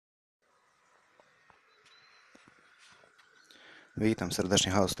Witam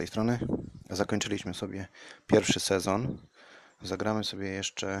serdecznie, Chaos z tej strony. Zakończyliśmy sobie pierwszy sezon. Zagramy sobie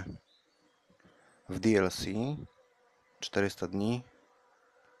jeszcze w DLC 400 dni.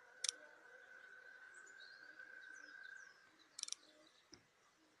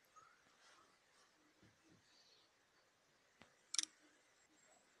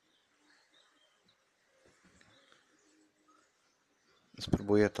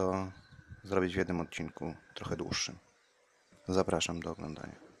 Spróbuję to zrobić w jednym odcinku, trochę dłuższym. Zapraszam do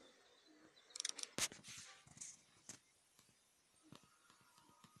oglądania.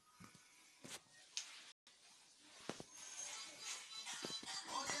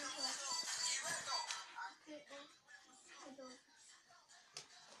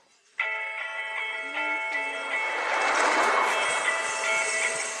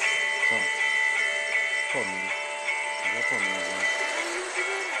 Co? Pomnij. Zapomnij.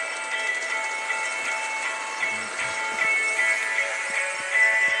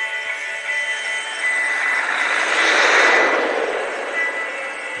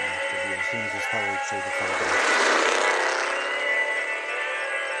 To DLC nie zostało i przejdę całą grę.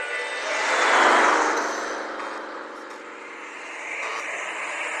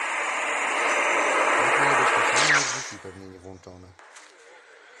 Pewnie nie włączone.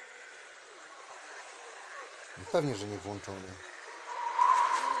 Pewnie, że nie włączone.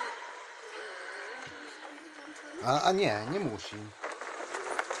 A nie, nie musi.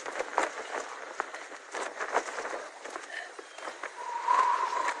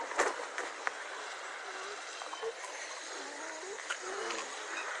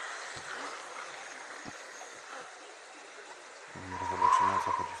 Zobaczymy, o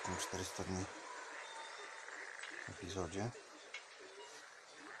co chodzi w tym 400 dni epizodzie.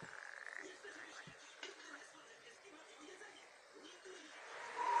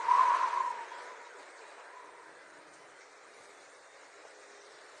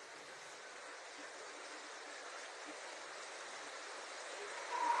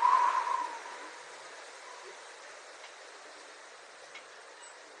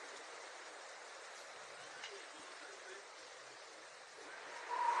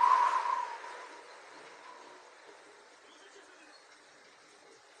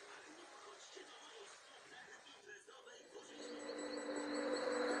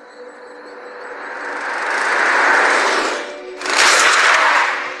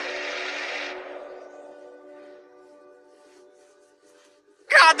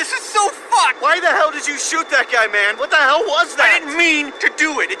 This is so fucked! Why the hell did you shoot that guy, man? What the hell was that? I didn't mean to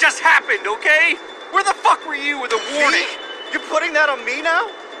do it. It just happened, okay? Where the fuck were you with a warning? Me? You're putting that on me now?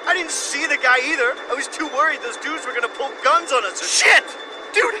 I didn't see the guy either. I was too worried those dudes were gonna pull guns on us. Shit!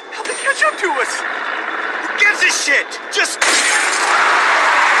 Dude, how'd they catch up to us? Who gives a shit? Just...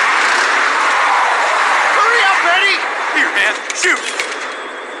 Hurry up, Eddie! Here, man. Shoot!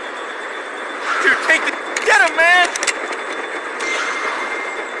 Dude, take the... Get him, man!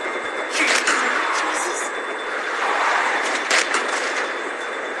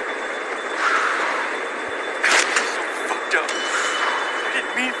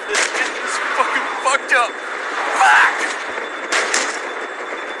 Fucked up. Fuck!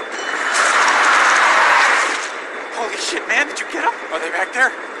 Holy shit, man, did you get them? Are they back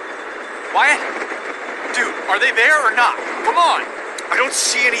there? Wyatt? Dude, are they there or not? Come on! I don't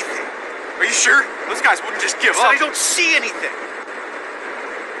see anything. Are you sure? Those guys wouldn't just give up. I don't see anything.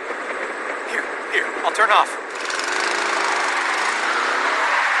 Here, I'll turn off.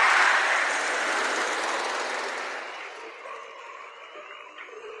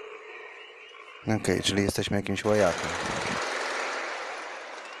 Okej, czyli jesteśmy jakimś łajakiem.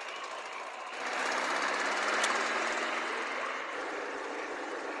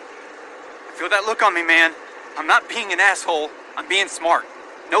 Feel that look on me, man. I'm not being an asshole. I'm being smart.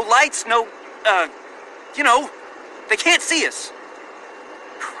 No lights, no, you know, they can't see us.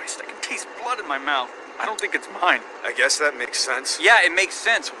 Christ, I can taste blood in my mouth. I don't think it's mine. I guess that makes sense. Yeah, it makes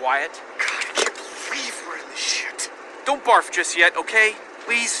sense, Wyatt. God, I can't believe we're in this shit. Don't barf just yet, okay?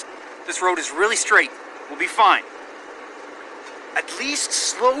 Please? This road is really straight. We'll be fine. At least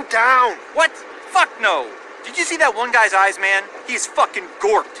slow down. What? Fuck no. Did you see that one guy's eyes, man? He's fucking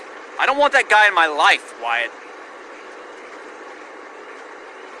gorked. I don't want that guy in my life, Wyatt.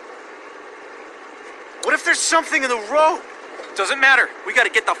 What if there's something in the road? Doesn't matter. We gotta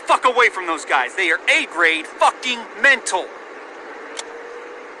get the fuck away from those guys. They are A-grade fucking mental.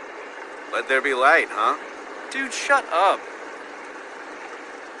 Let there be light, huh? Dude, shut up.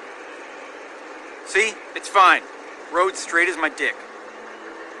 See? It's fine. Road's straight as my dick.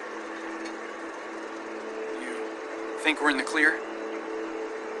 You think we're in the clear?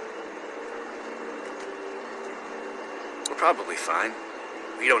 Probably fine.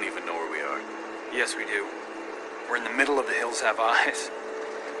 We don't even know where we are. Yes, we do. We're in the middle of the hills have eyes.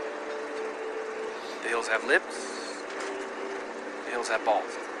 The hills have lips. The hills have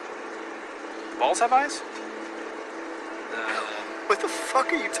balls. The balls have eyes? What the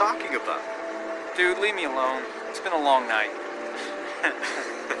fuck are you talking about? Dude, leave me alone. It's been a long night.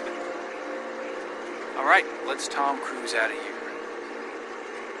 All right, let's Tom Cruise out of here.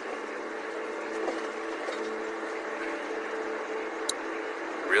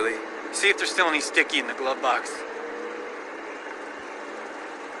 Really? See if there's still any sticky in the glove box.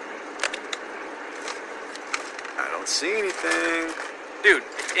 I don't see anything. Dude,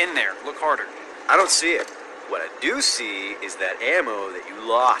 it's in there. Look harder. I don't see it. What I do see is that ammo that you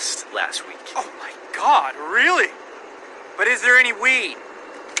lost last week. Oh my God, really? But is there any weed?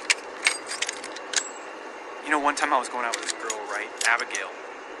 You know, one time I was going out with this girl, right? Abigail.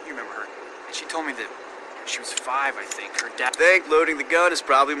 You remember her? And she told me that she was 5, I think. Her dad... I think loading the gun is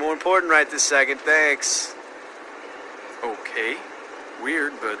probably more important right this second, thanks. Okay.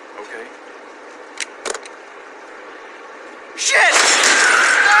 Weird, but okay. Shit!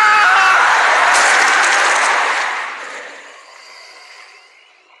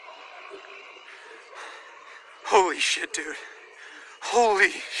 Holy shit, dude.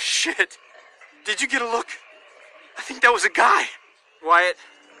 Holy shit. Did you get a look? I think that was a guy. Wyatt,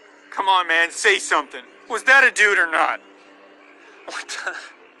 come on, man, say something. Was that a dude or not? What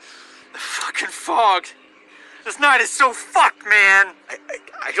the fucking fog. This night is so fucked, man.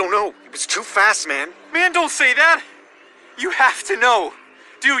 I don't know. It was too fast, man. Man, don't say that. You have to know.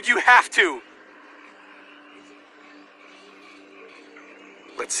 Dude, you have to.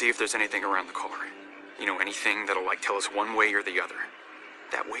 Let's see if there's anything around the car. You know, anything that'll, like, tell us one way or the other.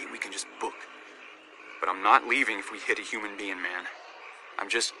 That way we can just book. But I'm not leaving if we hit a human being, man. I'm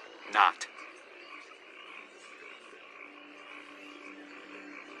just not.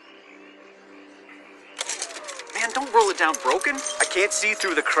 Man, don't roll it down broken. I can't see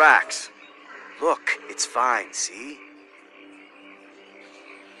through the cracks. Look, it's fine, see?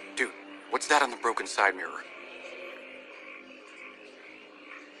 Dude, what's that on the broken side mirror?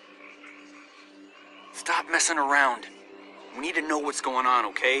 Stop messing around. We need to know what's going on,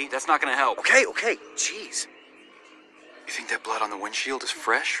 okay? That's not gonna help. Okay. Jeez. You think that blood on the windshield is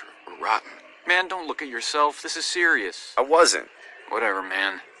fresh or rotten? Man, don't look at yourself. This is serious. I wasn't. Whatever,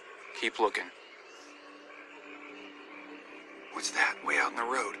 man. Keep looking. What's that way out in the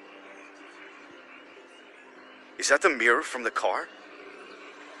road? Is that the mirror from the car?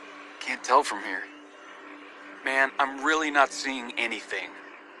 Can't tell from here. Man, I'm really not seeing anything.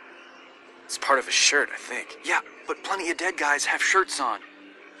 It's part of a shirt, I think. Yeah, but plenty of dead guys have shirts on.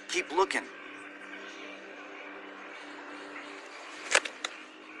 Keep looking.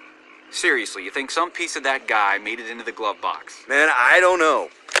 Seriously, you think some piece of that guy made it into the glove box? Man, I don't know.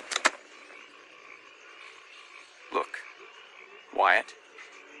 Look, Wyatt,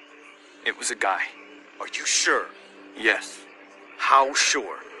 it was a guy. Are you sure? Yes, How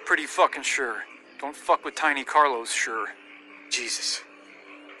sure? pretty fucking sure. Don't fuck with Tiny Carlos, sure. Jesus.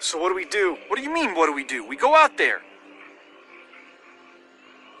 So what do we do? What do you mean, what do? We go out there.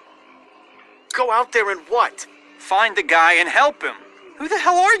 Go out there and what? Find the guy and help him. Who the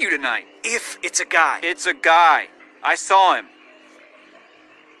hell are you tonight? If it's a guy. It's a guy. I saw him.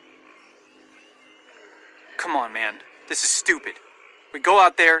 Come on, man. This is stupid. We go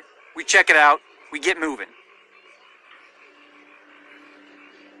out there, we check it out, we get moving.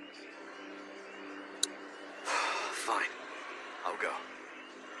 Fine. I'll go.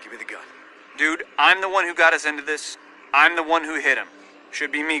 Give me the gun. Dude, I'm the one who got us into this. I'm the one who hit him.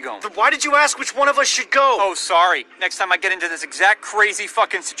 Should be me going. Then why did you ask which one of us should go? Oh, sorry. Next time I get into this exact crazy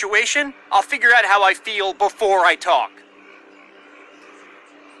fucking situation, I'll figure out how I feel before I talk.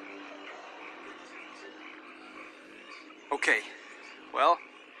 Okay. Well.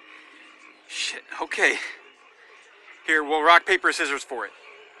 Shit. Okay. Here, we'll rock, paper, scissors for it.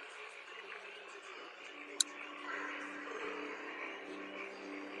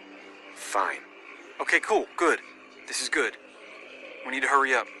 Fine. Okay, cool. Good. This is good. We need to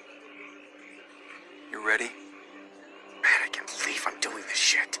hurry up. You ready? Man, I can't believe I'm doing this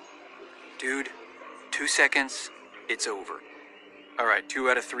shit. Dude, 2 seconds, it's over. All right, 2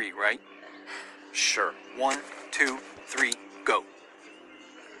 out of 3, right? Sure. 1, 2, 3, go.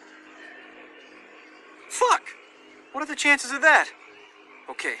 Fuck! What are the chances of that?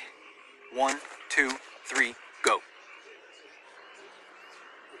 Okay. 1, 2, 3, go.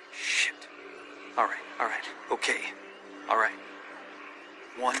 Shit. All right. Okay. All right.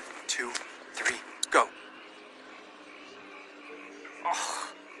 1, 2, 3, go.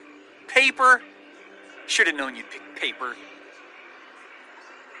 Oh. Paper. Should have known you'd pick paper.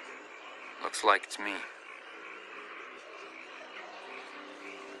 Looks like it's me.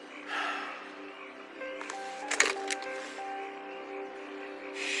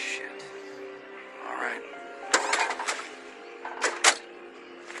 Shit. All right.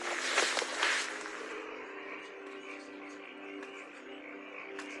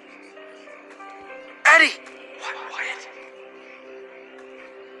 Eddie! What, Wyatt?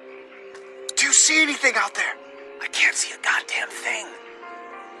 Do you see anything out there? I can't see a goddamn thing.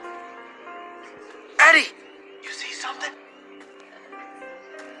 Eddie! You see something?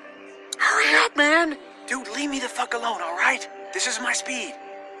 Hurry up, man! Dude, leave me the fuck alone, all right? This is my speed.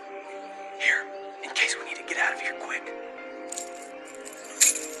 Here, in case we need to get out of here quick.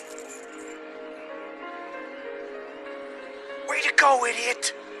 Way to go,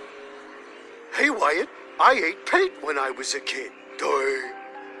 idiot! Hey, Wyatt, I ate paint when I was a kid. Duh.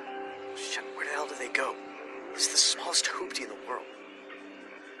 Shit, where the hell do they go? It's the smallest hoopty in the world.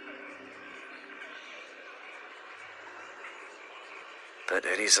 Bet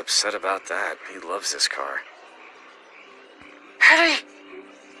Eddie's upset about that. He loves this car. Eddie!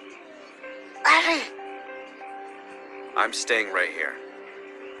 Eddie! I'm staying right here.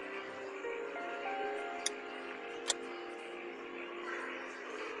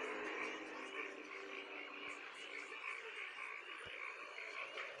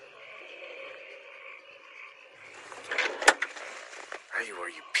 There you are,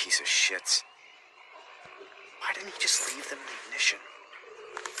 you piece of shit. Why didn't he just leave them in the ignition?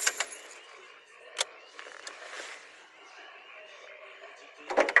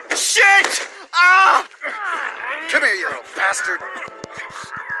 Shit! Ah! Come here, you little bastard!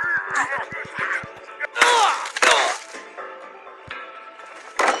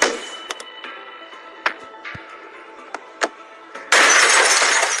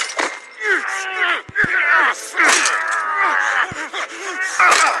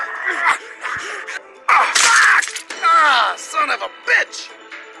 Ah, son of a bitch!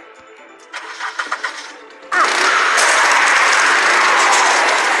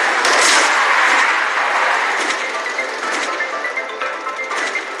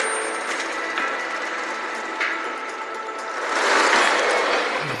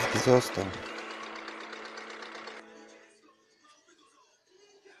 Został.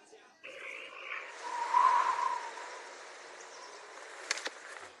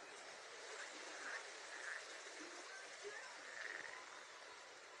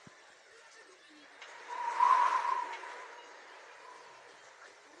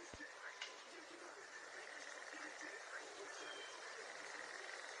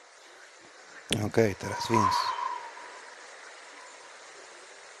 Okej, teraz Vince.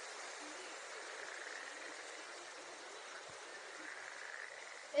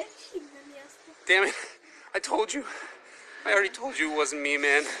 Damn it. I told you. I already told you it wasn't me,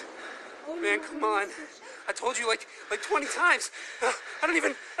 man. Man, come on. I told you like 20 times. I don't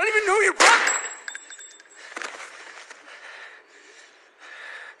even know your brother.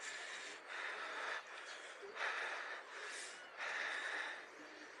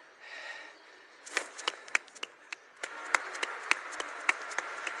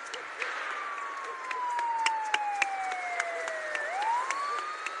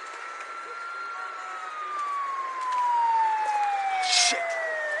 Shit!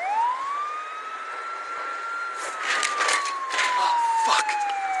 Oh, fuck!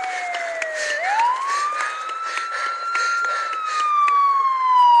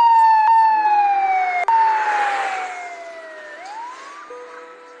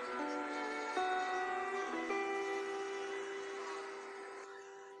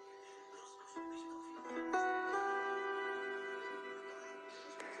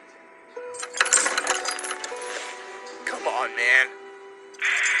 Come on, man.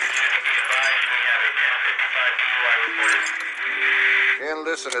 Can't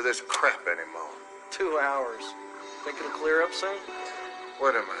listen to this crap anymore. 2 hours. Think it'll clear up soon?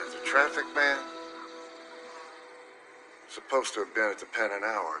 What am I, the traffic man? Supposed to have been at the pen an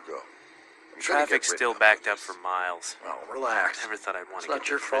hour ago. I'm gonna Traffic's get still written up backed for up this. for miles. Oh, relax. Never thought I'd want It's to not get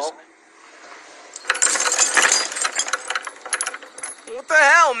your to prison. fault. What the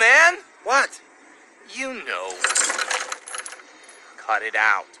hell, man? What? You know. Cut it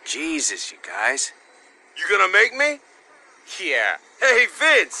out. Jesus, you guys. You gonna make me? Yeah. Hey,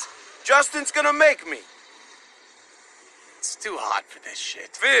 Vince. Justin's gonna make me. It's too hot for this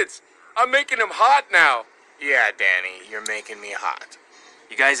shit. Vince, I'm making him hot now. Yeah, Danny, you're making me hot.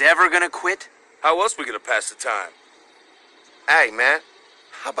 You guys ever gonna quit? How else we gonna pass the time? Hey, man.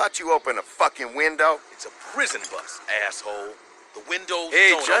 How about you open the fucking window? It's a prison bus, asshole. The windows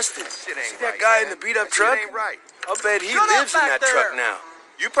Hey, don't Justin, open. Shit ain't see that right, guy man. in the beat-up That shit truck? ain't right. I'll bet he Shut up lives in back that truck there. now.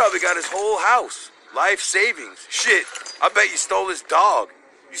 You probably got his whole house. Life savings. Shit, I bet you stole his dog.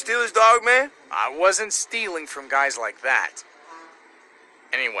 You steal his dog, man? I wasn't stealing from guys like that.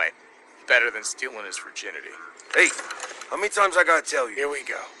 Anyway, better than stealing his virginity. Hey, how many times I gotta tell you? Here we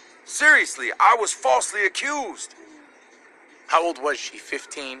go. Seriously, I was falsely accused. How old was she,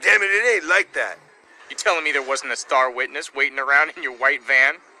 15? Damn it, it ain't like that. You telling me there wasn't a star witness waiting around in your white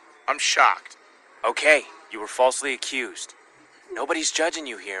van? I'm shocked. Okay, you were falsely accused. Nobody's judging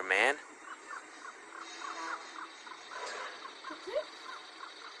you here, man.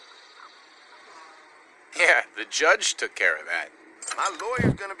 Yeah, the judge took care of that. My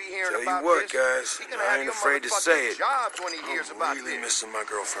lawyer's gonna be hearing Tell about you what, this. guys, He gonna I have ain't your afraid to motherfucking say it. jobs when he hears I'm about really this. missing my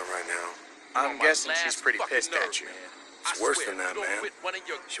girlfriend right now. I'm guessing she's pretty pissed at you. It's worse than that, man.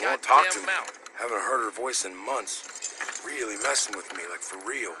 She won't talk to me. Haven't heard her voice in months. Really messing with me, like for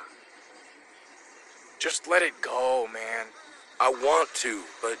real. Just let it go, man. I want to,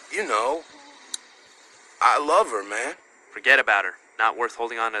 but you know, I love her, man. Forget about her. Not worth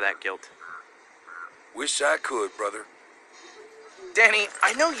holding on to that guilt. Wish I could, brother. Danny,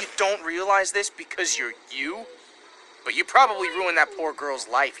 I know you don't realize this because you're you, but you probably ruined that poor girl's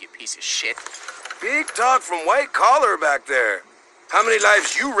life, you piece of shit. Big talk from White Collar back there. How many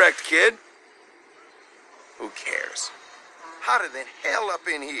lives you wrecked, kid? Who cares? Hotter than hell up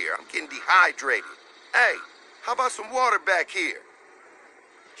in here. I'm getting dehydrated. Hey, how about some water back here?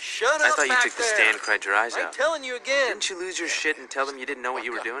 Shut up I thought you back took the there. stand and cried your eyes I'm out. telling you again. Didn't you lose your shit and tell them you didn't know what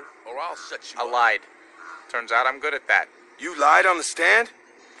you were doing? Or I'll set you I up. lied. Turns out I'm good at that. You lied on the stand?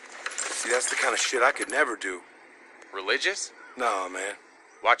 See, that's the kind of shit I could never do. Religious? Nah, man.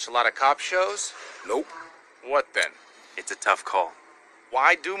 Watch a lot of cop shows? Nope. What then? It's a tough call.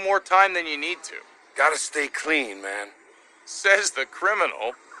 Why do more time than you need to? Gotta stay clean, man. Says the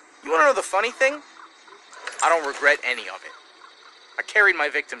criminal. You wanna know the funny thing? I don't regret any of it. I carried my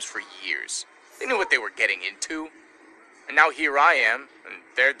victims for years. They knew what they were getting into. And now here I am, and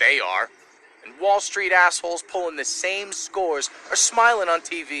there they are. And Wall Street assholes pulling the same scores are smiling on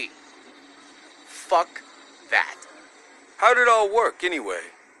TV. Fuck that. How'd it all work, anyway?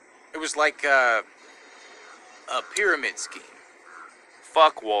 It was like a pyramid scheme.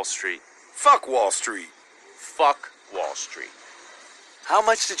 Fuck Wall Street. Fuck Wall Street. Fuck Wall Street. How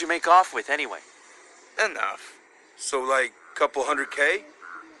much did you make off with anyway? Enough. So, like, couple $100K?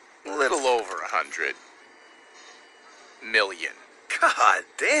 A little over 100 million. God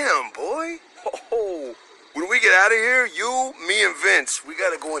damn, boy. Oh, when we get out of here, you, me, and Vince, we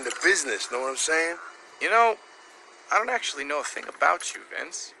gotta go into business, know what I'm saying? You know, I don't actually know a thing about you,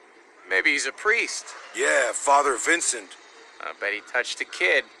 Vince. Maybe he's a priest. Yeah, Father Vincent. I bet he touched a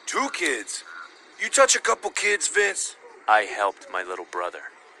kid. 2 kids. You touch a couple kids, Vince? I helped my little brother.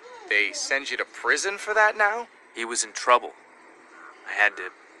 They send you to prison for that now? He was in trouble. I had to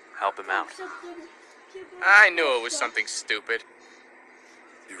help him out. I knew it was something stupid.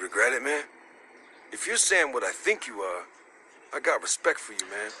 You regret it, man? If you're saying what I think you are, I got respect for you,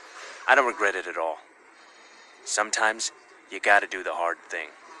 man. I don't regret it at all. Sometimes you gotta do the hard thing.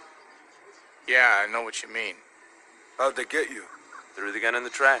 Yeah, I know what you mean. How'd they get you? Threw the gun in the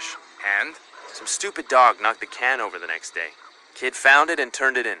trash. And? Some stupid dog knocked the can over the next day. Kid found it and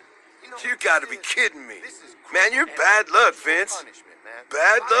turned it in. You gotta be kidding me. Man, you're bad luck, Vince.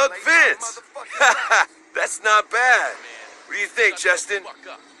 Bad luck, Vince. That's not bad. What do you think, Justin?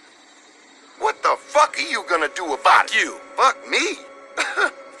 What the fuck are you gonna do about it? You. Fuck me?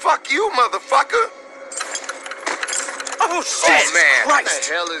 Fuck you, motherfucker. Oh, shit! Oh, man. What the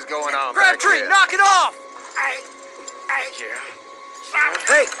hell is going on Grab back tree, there? knock it off!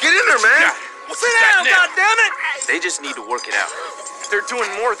 Hey, get in there, man. Sit down, goddammit! They just need to work it out. They're doing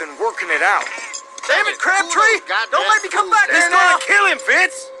more than working it out. Damn it, Crabtree! Don't let me come back He's this time! gonna kill him,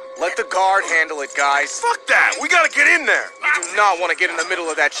 Vince. Let the guard handle it, guys. Fuck that. We gotta get in there. You do not want to get in the middle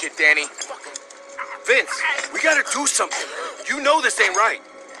of that shit, Danny. Vince, we gotta do something. You know this ain't right.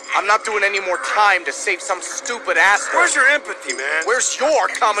 I'm not doing any more time to save some stupid asshole. Where's your empathy, man? Where's your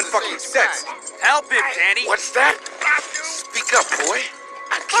common fucking sense? Help him, Danny! What's that? Speak up, boy.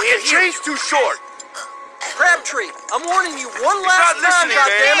 I can't. Chain's too short. Crabtree, I'm warning you one He's last not listening, time,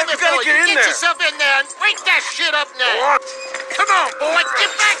 man. goddammit! You gotta get in there. yourself in there and wake that shit up now. Come on, boy,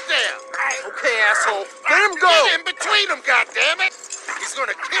 get back there. Okay, asshole, let him go! Get in between them, goddammit. He's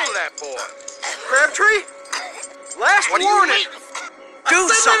gonna kill that boy. Crabtree, last What are you warning! waiting for? Do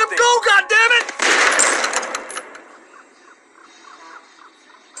something! Let him go, goddammit!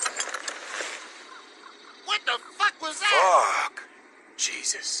 What the fuck was that? Fuck.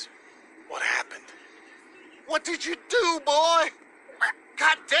 Jesus. What happened? What did you do, boy?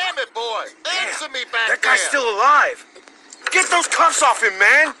 boy? Answer me back That guy's there. still alive. Get those cuffs off him,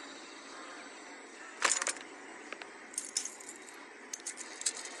 man.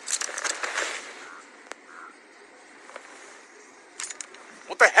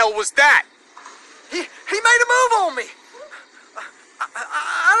 What the hell was that? He made a move on me.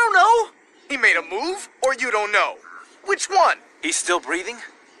 I don't know. He made a move, or you don't know? Which one? He's still breathing?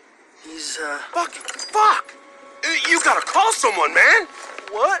 He's, Fuck! You gotta call someone, man.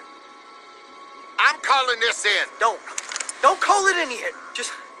 what? I'm calling this in. Don't call it in yet.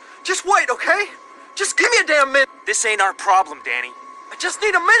 Just wait, okay? Just give me a damn minute. This ain't our problem, Danny. I just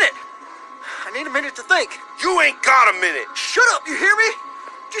need a minute. I need a minute to think. You ain't got a minute. Shut up, you hear me?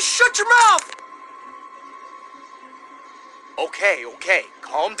 Just shut your mouth. Okay,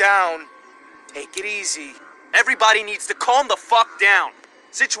 calm down. Take it easy. Everybody needs to calm the fuck down.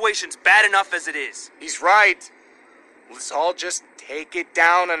 Situation's bad enough as it is. He's right. Let's all just take it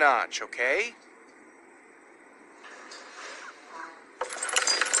down a notch, okay?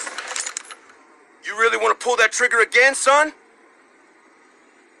 You really want to pull that trigger again, son?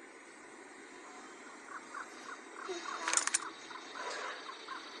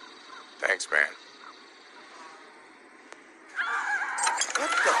 Thanks, man. What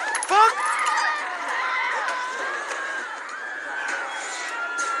the fuck?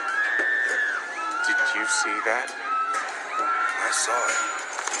 Did you see that? I saw it.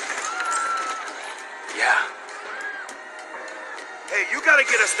 Yeah. Hey, you gotta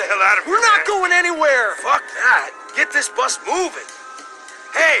get us the hell out of here. We're not man. going anywhere. Fuck that. Get this bus moving.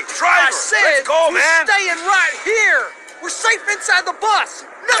 Hey, driver, I said let's go, we're man. staying right here. We're safe inside the bus.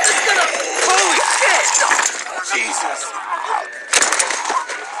 Nothing's gonna. Holy shit! Jesus.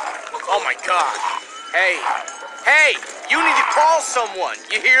 Oh my god. Hey, you need to call someone.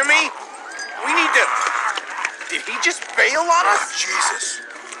 You hear me? We need to... Did he just bail on us? Jesus.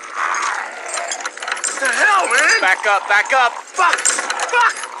 What the hell, man? Back up. Fuck!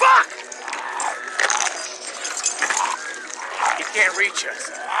 He can't reach us.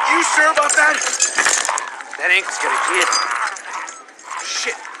 You sure about that? That ankle's gonna hit.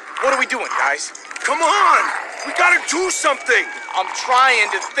 Shit. What are we doing, guys? Come on! We gotta do something! I'm trying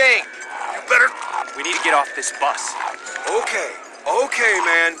to think. You better... We need to get off this bus. Okay,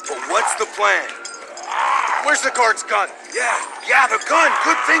 man. But what's the plan? Where's the guard's gun? Yeah, the gun.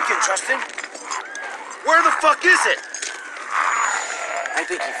 Good thinking, Justin. Where the fuck is it? I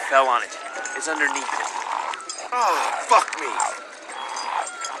think he fell on it. It's underneath it. Oh, fuck me.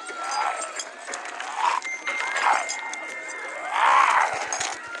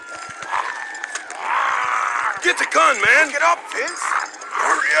 Get the gun, man. Pick it up, Vince.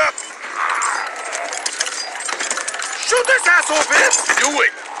 Hurry up. Shoot this asshole, Vince. Do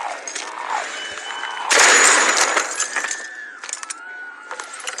it.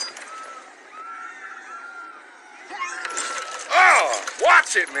 Oh,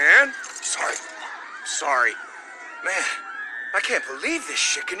 watch it, man. Sorry. Man, I can't believe this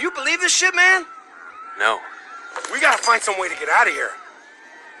shit. Can you believe this shit, man? No. We gotta find some way to get out of here.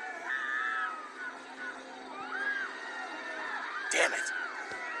 Damn it.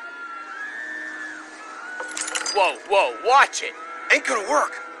 Whoa, watch it. Ain't gonna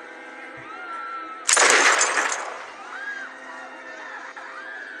work.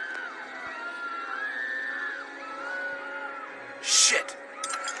 Shit.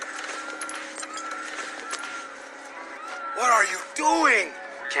 What are you doing?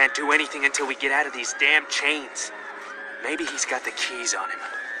 Can't do anything until we get out of these damn chains. Maybe he's got the keys on him.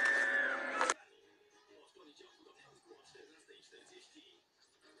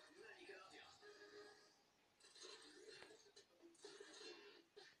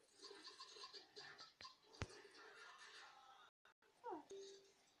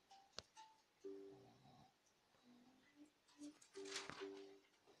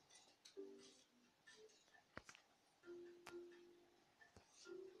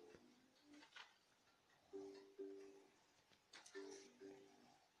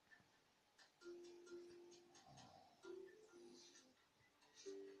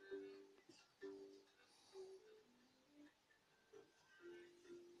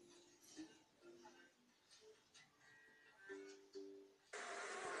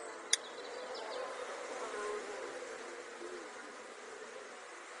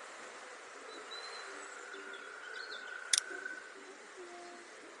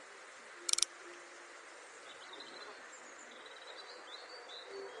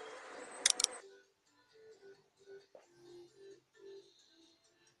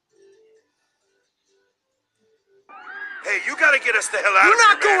 Hey, you gotta get us the hell out We're of here,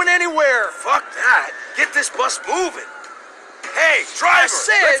 not going anywhere. Fuck that. Get this bus moving. Hey, driver!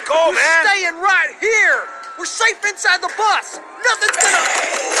 Let's go, we're man! staying right here. We're safe inside the bus. Nothing's gonna.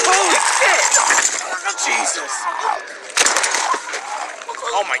 Holy shit! Jesus!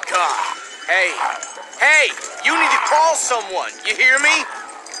 Oh my god. Hey. Hey! You need to call someone. You hear me?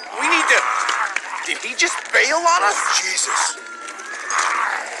 We need to... Did he just bail on us? Jesus!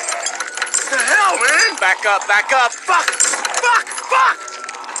 What the hell, man? Back up, back up. Fuck! Fuck! Fuck!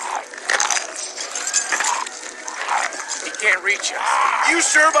 He can't reach us. You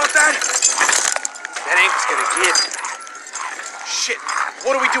sure about that? That ankle's gonna give. Shit.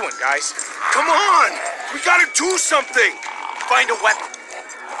 What are we doing, guys? Come on! We gotta do something! Find a weapon.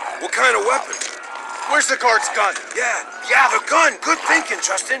 What kind of weapon? Where's the guard's gun? Yeah, the gun. Good thinking,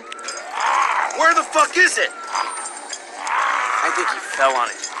 Justin. Where the fuck is it? I think he fell on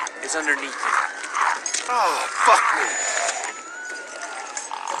it. It's underneath him. Oh, fuck me.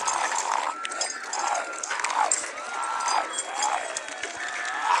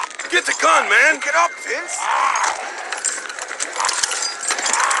 Get the gun, man. Pick it up, Vince.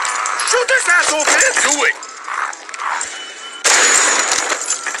 Shoot this asshole, Vince. Do it.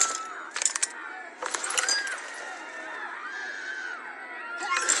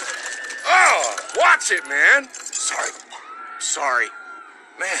 Oh, watch it, man. Sorry.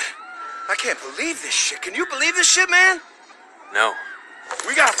 Man, I can't believe this shit. Can you believe this shit, man? No.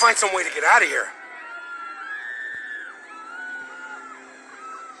 We gotta find some way to get out of here.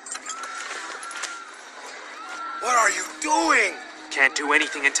 What are you doing? Can't do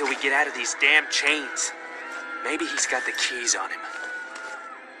anything until we get out of these damn chains. Maybe he's got the keys on him.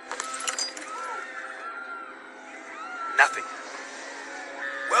 Nothing.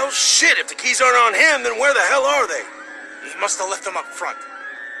 Well, shit, if the keys aren't on him, then where the hell are they? He must have left them up front.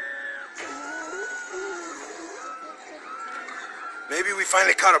 Maybe we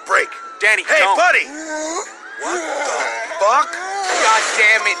finally caught a break. Danny, Hey, don't. buddy! What the fuck? God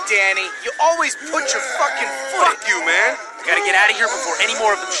damn it, Danny. You always put your fucking foot. Fuck you, man. We gotta get out of here before any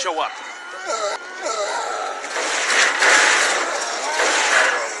more of them show up.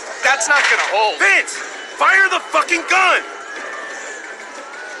 That's not gonna hold. Vince, fire the fucking gun!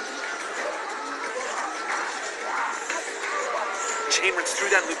 Chain runs through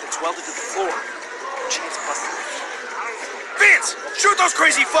that loop that's welded to the floor. Chain's busted. Vince, shoot those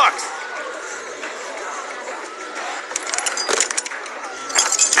crazy fucks!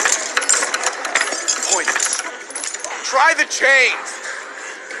 Pointless. Try the chains.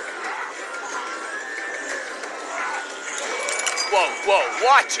 Whoa,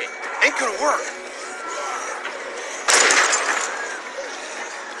 watch it. Ain't gonna work.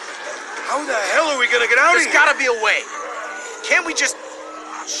 How the hell are we gonna get out of There's here? gotta be a way. Can't we just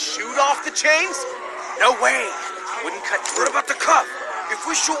shoot off the chains? No way. Wouldn't cut What through. about the cuff? If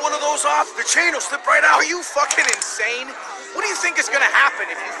we shoot one of those off, the chain will slip right out. Are you fucking insane? What do you think is gonna happen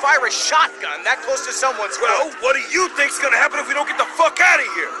if you fire a shotgun that close to someone's Well, house? what do you think's gonna happen if we don't get the fuck out of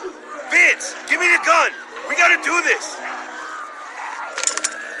here? Vince, give me the gun. We gotta do this.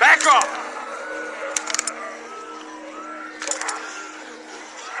 Back off.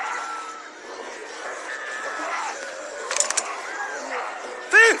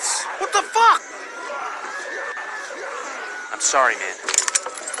 Vince, what the fuck? I'm sorry, man.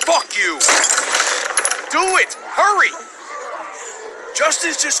 Fuck you. Do it! Hurry!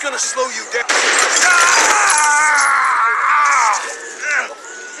 Justin's just gonna slow you down.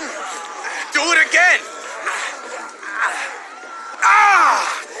 Do it again!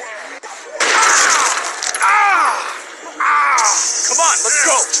 Come on, let's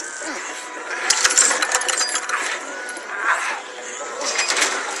go!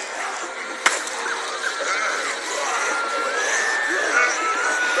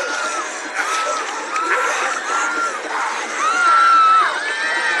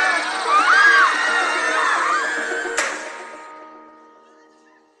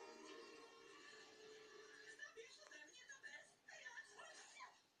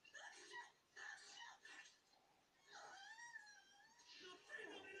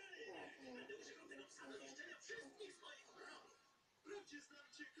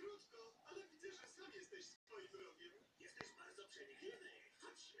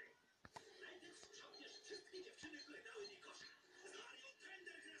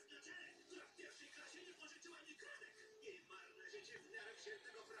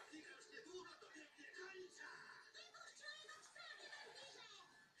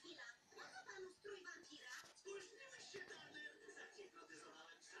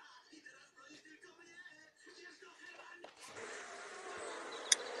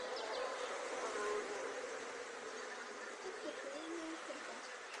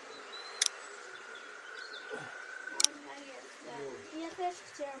 też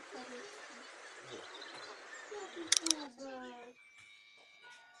chciałam powiedzieć.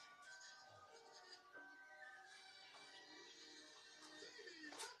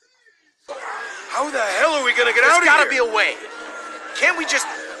 How the hell are we gonna get There's out of gotta here? be a way. Can't we just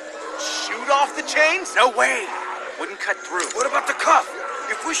shoot off the chains? No way. Wouldn't cut through. What about the cuff?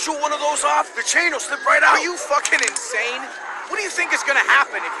 If we shoot one of those off, the chain will slip right out. Are you fucking insane? What do you think is gonna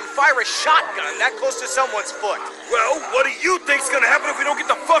happen if you fire a shotgun that close to someone's foot? Well, what do you think's gonna happen if we don't get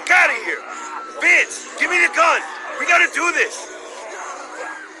the fuck out of here? Vince, give me the gun. We gotta do this.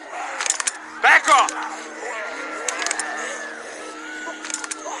 Back off.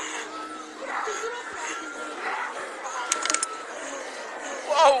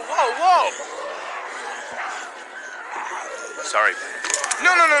 Whoa, whoa, whoa! Sorry.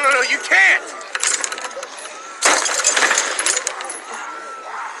 No, you can't!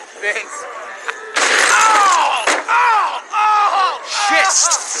 Vince. Oh! Oh! Oh! Shit!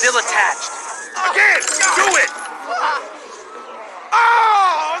 Still attached. Again! Do it! Oh! Oh!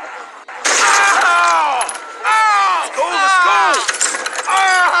 Oh! Let's go, let's go! Oh!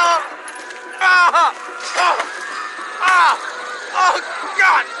 Oh! Oh! Oh! Oh,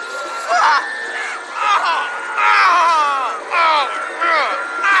 God! Ah! Oh! Oh! Oh!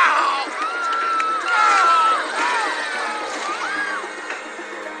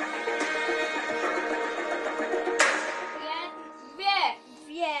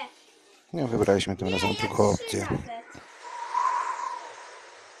 Wie. Nie, wybraliśmy tym razem drugą opcję.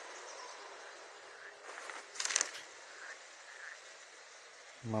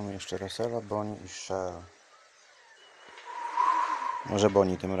 Mamy jeszcze Russella, Bonnie i Shell. Może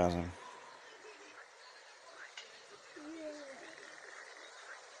Bonnie tym razem.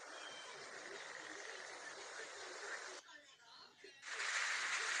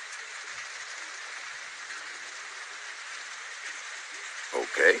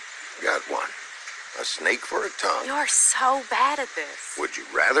 Okay, got one. A snake for a tongue. You're so bad at this. Would you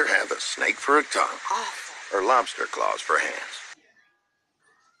rather have a snake for a tongue Awful. or lobster claws for hands?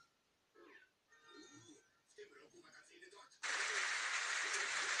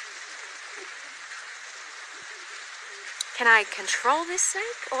 Can I control this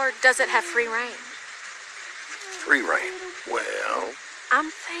snake, or does it have free reign? Free reign. Well,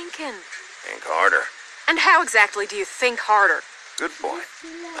 I'm thinking. think harder. And how exactly do you think harder? Good point.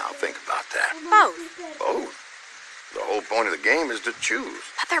 I'll think about that. Both. Both. The whole point of the game is to choose.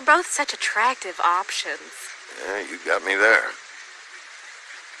 But they're both such attractive options. Yeah, you got me there.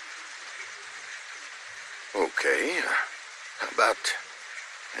 Okay, how about...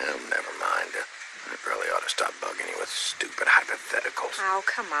 Oh, never mind. I probably ought to stop bugging you with stupid hypotheticals. Oh,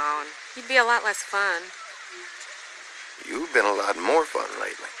 come on. You'd be a lot less fun. You've been a lot more fun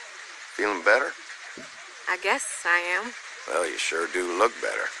lately. Feeling better? I guess I am. Well, you sure do look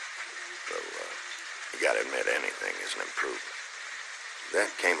better. So, you gotta admit anything is an improvement.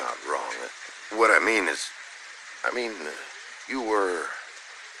 That came out wrong. What I mean is... you were,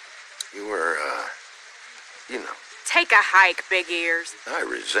 you know. Take a hike, big ears. I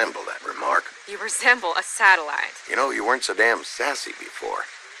resemble that remark. You resemble a satellite. You know, you weren't so damn sassy before.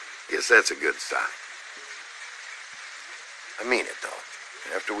 Guess that's a good sign. I mean it,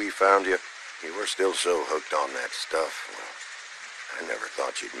 though. After we found you, you were still so hooked on that stuff. Well, I never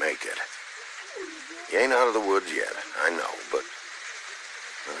thought you'd make it. You ain't out of the woods yet, I know, but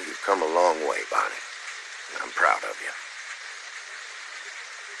well, you've come a long way, Bonnie. And I'm proud of you.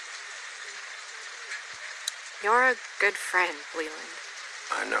 You're a good friend, Leland.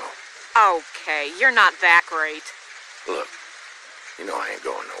 I know. Okay, you're not that great. Look, you know I ain't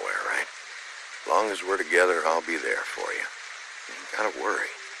going nowhere, right? As long as we're together, I'll be there for you. You ain't gotta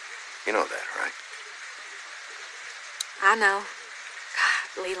worry. You know that, right? I know.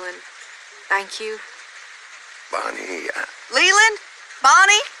 God, Leland, thank you. Bonnie, Leland?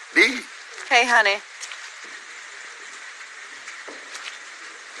 Bonnie? Dee. Hey, honey.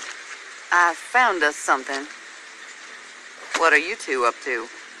 I found us something. What are you two up to?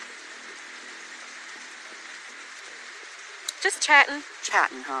 Just chatting.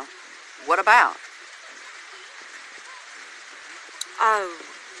 Chatting, huh? What about? Oh,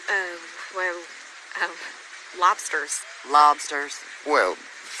 well, lobsters. Lobsters. Well,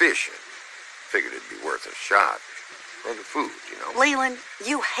 fishing. Figured it'd be worth a shot. For the food, you know. Leland,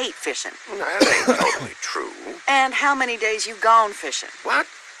 you hate fishing. Well, that ain't totally true. And how many days you gone fishing? What?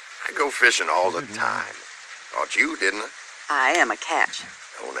 I go fishing all the time. Thought you, didn't I? I am a catch.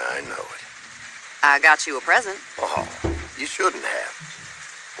 Don't I know it? I got you a present. Oh, you shouldn't have.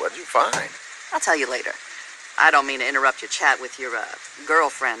 What'd you find? I'll tell you later. I don't mean to interrupt your chat with your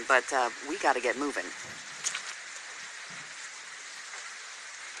girlfriend, but we gotta get moving.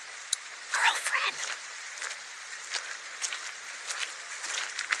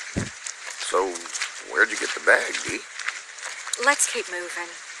 bag, Dee. Let's keep moving.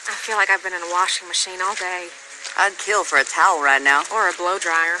 I feel like I've been in a washing machine all day. I'd kill for a towel right now. Or a blow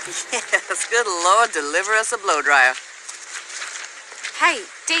dryer. Yes, good Lord, deliver us a blow dryer. Hey,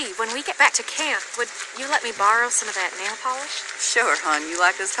 Dee, when we get back to camp, would you let me borrow some of that nail polish? Sure, hon. You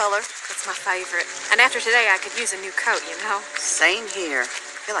like this color? It's my favorite. And after today, I could use a new coat, you know? Same here.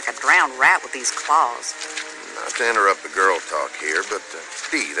 I feel like a drowned rat with these claws. Not to interrupt the girl talk here, but,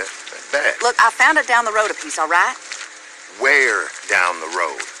 Dee, that bag. Look, I found it down the road a piece, all right? Where down the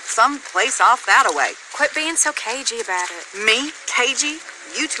road? Some place off that away. Quit being so cagey about it. Me? Cagey?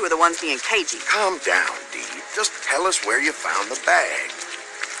 You two are the ones being cagey. Calm down, Dee. Just tell us where you found the bag.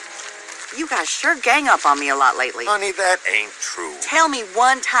 You guys sure gang up on me a lot lately. Honey, that ain't true. Tell me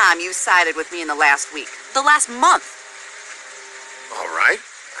one time you sided with me in the last week. The last month. All right.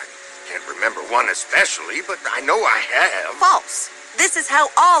 I can't remember one especially, but I know I have. False. This is how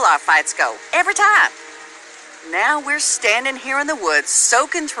all our fights go. Every time. Now we're standing here in the woods,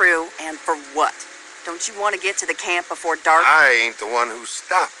 soaking through, and for what? Don't you want to get to the camp before dark? I ain't the one who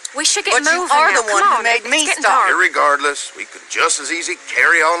stopped. We should get But moving. you are now. the one Come who on, made it's me getting stop. dark. Irregardless, we could just as easy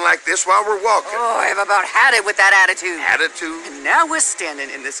carry on like this while we're walking. Oh, I've about had it with that attitude. Attitude? And now we're standing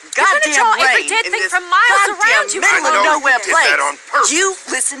in this You're gonna goddamn draw rain. every dead in thing this from miles goddamn around you. middle I of know nowhere you did place. that on purpose. You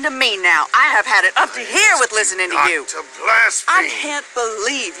listen to me now. I have had it up to here with listening to Not you. to blaspheme. I can't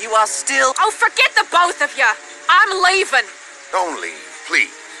believe you are still. Oh, forget the both of you. I'm leaving. Don't leave,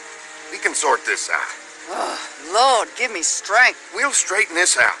 please. We can sort this out. Oh, Lord, give me strength. We'll straighten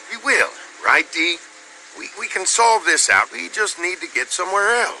this out. We will. Right, Dee? We can solve this out. We just need to get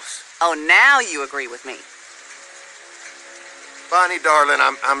somewhere else. Oh, now you agree with me. Bonnie, darling,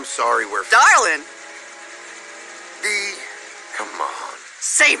 I'm sorry we're... Darling, Dee, come on.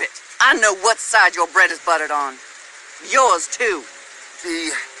 save it. I know what side your bread is buttered on. Yours, too.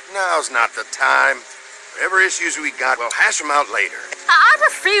 Dee, now's not the time. Whatever issues we got, we'll hash them out later. I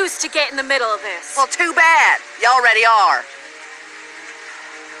refuse to get in the middle of this. Well, too bad. You already are.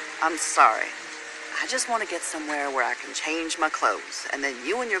 I'm sorry. I just want to get somewhere where I can change my clothes, and then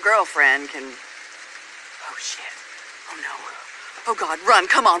you and your girlfriend can... Oh, shit. Oh, no. Oh, God, run.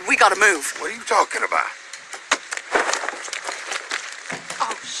 Come on. We gotta move. What are you talking about?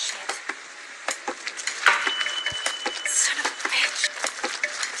 Oh, shit. Son of a bitch.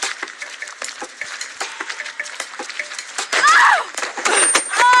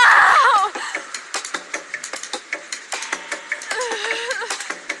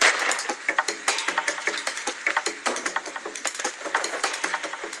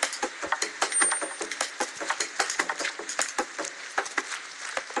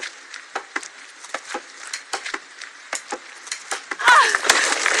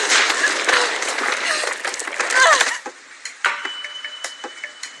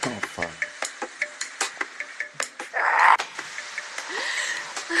 Oh, fuck.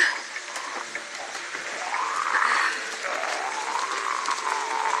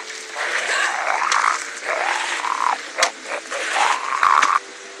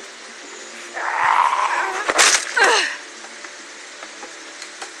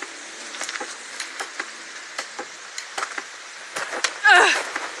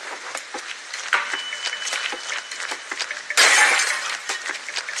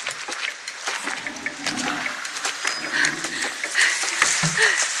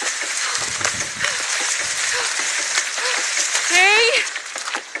 Hey,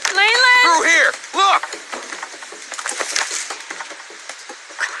 Leland. Through here! Look!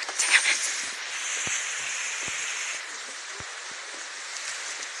 God damn it.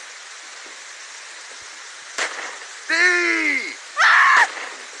 Dee!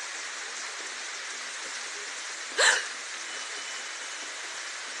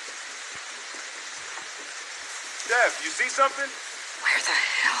 Dev, you see something? Where the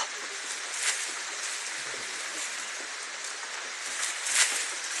hell?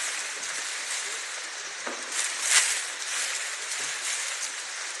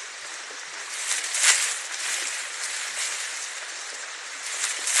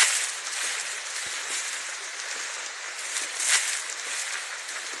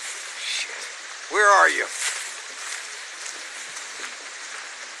 Where are you?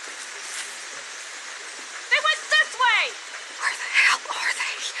 They went this way. Where the hell are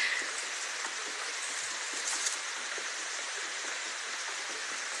they?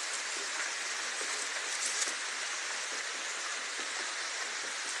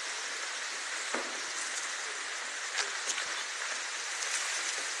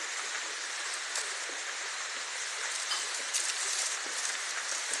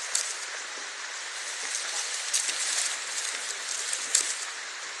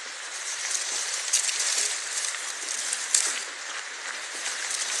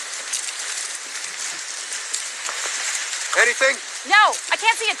 Anything? No, I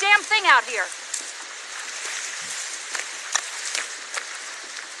can't see a damn thing out here.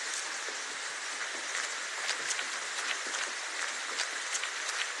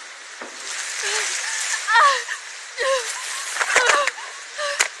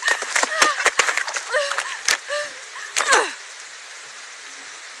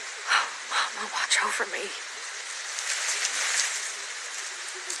 Mama, watch over me.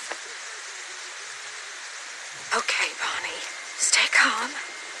 Okay, Bonnie. Stay calm.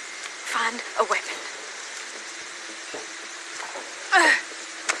 Find a weapon.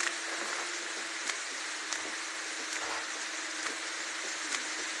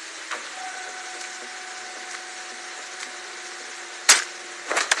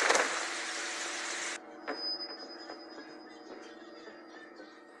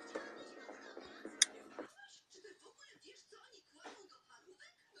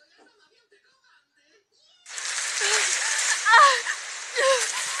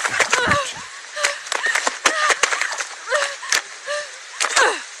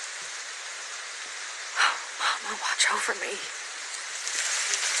 Mama, watch over me.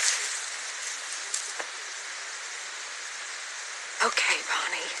 Okay,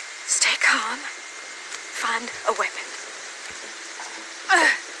 Bonnie. Stay calm. Find a weapon.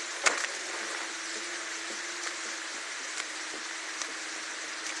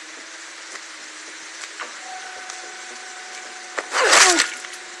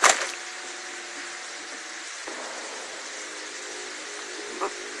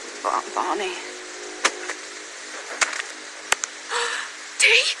 Bonnie.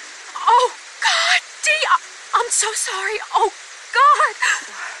 Dee? Oh, God, Dee, I'm so sorry. Oh, God.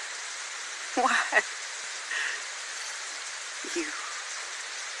 Why? You.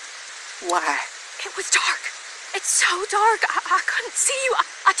 Why? It was dark. It's so dark. I couldn't see you.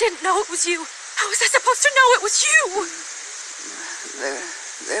 I didn't know it was you. How was I supposed to know it was you?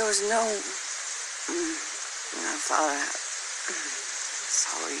 There was no... I thought I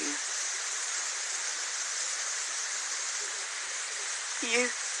saw you. You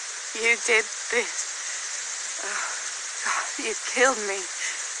did this. Oh, God, you killed me.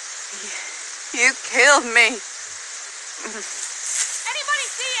 You killed me. Anybody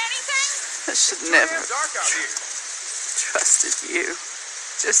see anything? I should never It's dark out here. trusted you.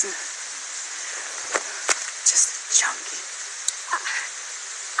 Just a junkie.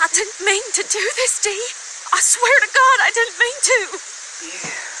 I didn't mean to do this, Dee. I swear to God, I didn't mean to.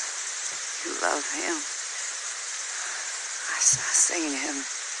 You love him. I seen him.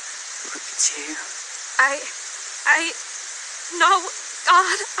 Look at you. No,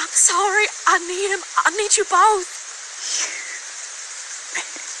 God, I'm sorry. I need him. I need you both. You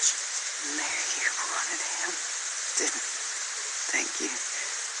bitch. There you wanted him. Didn't think you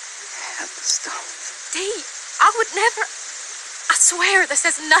had the stones. Dee, I would never... I swear this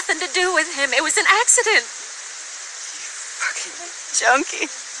has nothing to do with him. It was an accident. Fucking junkie.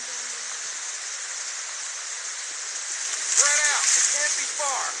 Spread out. It can't be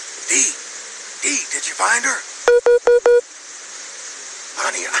far. Dee, did you find her?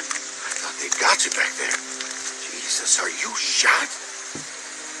 Honey, I thought they'd got you back there. Jesus, are you shot?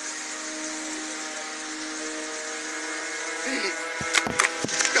 Dee,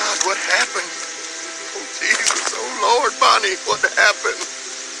 God, what happened? Oh, Jesus, oh, Lord, Bonnie, what happened?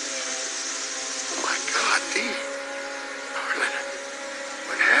 Oh, my God, Dee. Darling,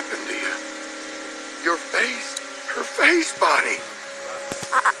 what happened to you? Your face, her face, Bonnie.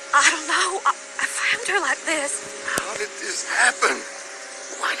 I don't know. I found her like this. How did this happen?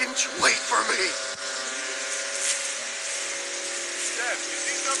 Why didn't you wait for me? Dad, you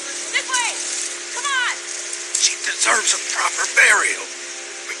see something? This way. Come on. She deserves a proper burial.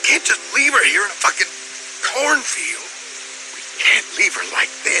 We can't just leave her here in a fucking cornfield. We can't leave her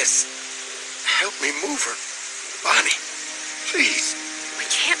like this. Help me move her. Bonnie, please. We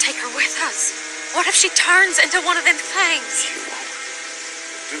can't take her with us. What if she turns into one of them things? She won't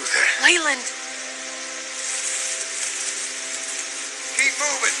do that. Leland. Keep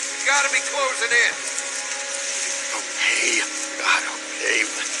moving. You gotta be closing in. Okay, God, okay,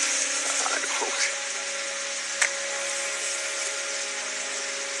 but I don't.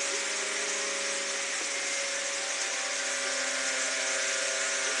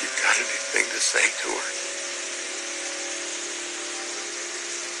 You got anything to say to her?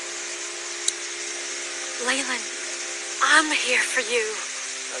 Leland, I'm here for you.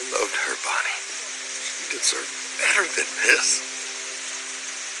 I loved her, Bonnie. She deserved better than this.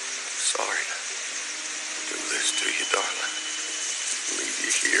 I'm sorry to do this to you, darling. Leave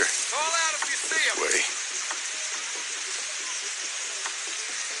you here. Call out if you see him. This way.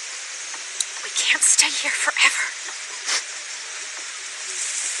 We can't stay here forever.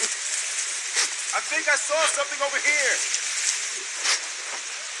 I think I saw something over here.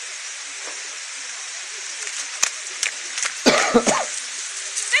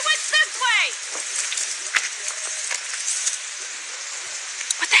 They went this way!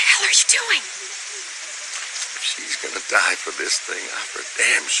 What the hell are you doing? If she's gonna die for this thing, I for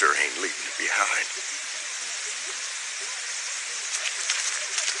damn sure ain't leaving it behind.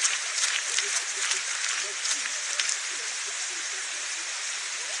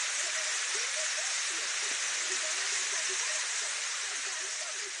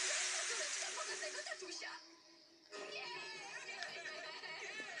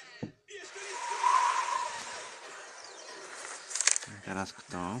 Teraz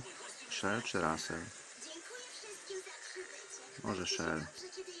kto? Shell czy Russell? Może Shell.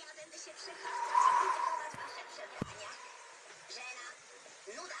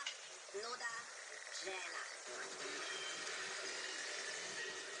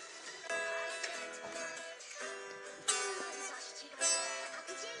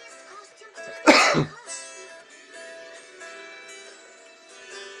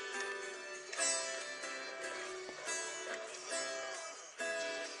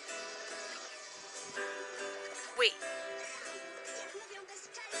 Wait.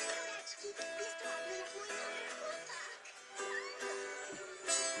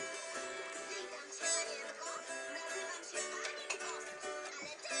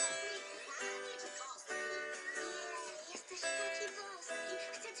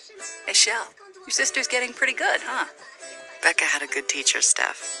 Hey, Shell, your sister's getting pretty good, huh? Becca had a good teacher,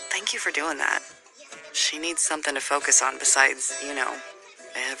 Steph. Thank you for doing that. She needs something to focus on besides, you know,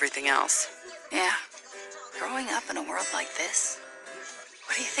 everything else. Yeah, growing up in a world like this,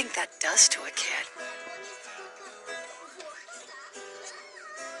 what do you think that does to a kid?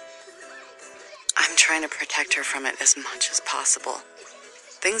 I'm trying to protect her from it as much as possible.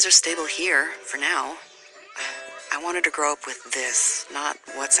 Things are stable here, for now. I want her to grow up with this, not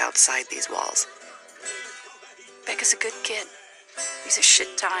what's outside these walls. Becca's a good kid. These are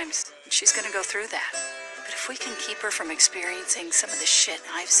shit times, and she's gonna go through that. But if we can keep her from experiencing some of the shit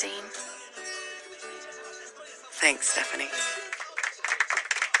I've seen... Thanks, Stephanie.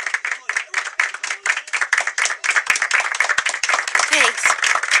 Thanks.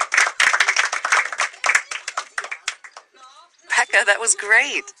 Becca, that was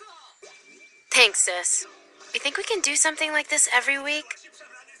great. Thanks, sis. You think we can do something like this every week?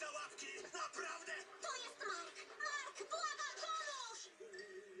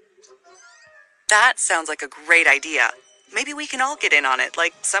 That sounds like a great idea. Maybe we can all get in on it,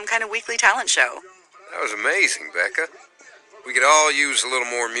 like some kind of weekly talent show. That was amazing, Becca. We could all use a little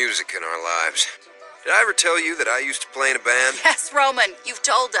more music in our lives. Did I ever tell you that I used to play in a band? Yes, Roman, you've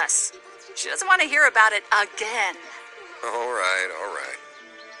told us. She doesn't want to hear about it again. All right, all right.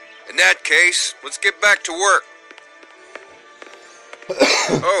 In that case, let's get back to work.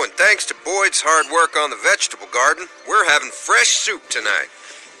 Oh, and thanks to Boyd's hard work on the vegetable garden, we're having fresh soup tonight.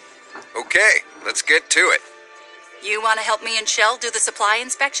 Okay, let's get to it. You want to help me and Shell do the supply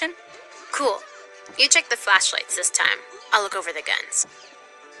inspection? Cool. You check the flashlights this time. I'll look over the guns.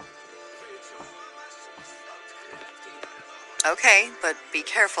 Okay, but be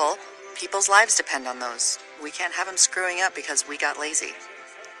careful. People's lives depend on those. We can't have them screwing up because we got lazy.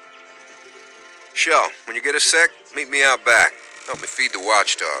 Shell, when you get a sec, meet me out back. Help me feed the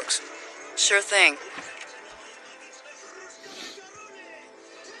watchdogs. Sure thing.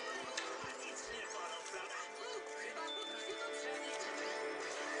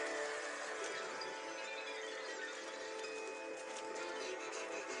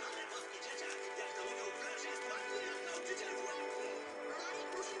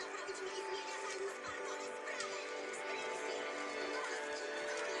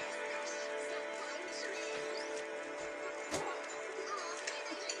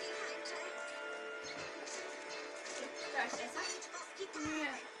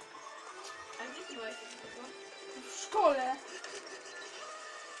 Nie. A gdzie byłeś tego? W szkole.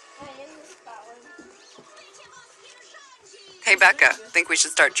 Ja nie spałem. Hey, Becca, think we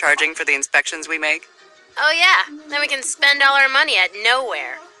should start charging for the inspections we make? Oh yeah, then we can spend all our money at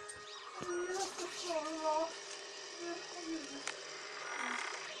nowhere.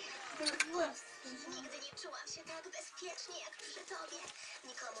 Nigdy nie czułam się tak bezpiecznie jak przy tobie.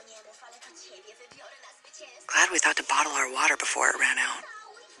 Nikomu nie mów, ale to ciebie wybiorę na zwycięstwo. Glad we thought to bottle our water before it ran out.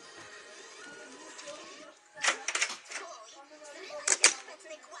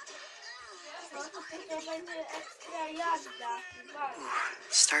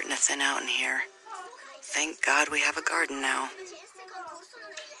 Starting to thin out in here. Thank God we have a garden now.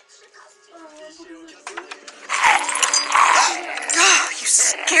 You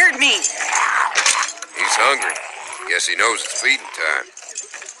scared me. hungry. Guess he knows it's feeding time.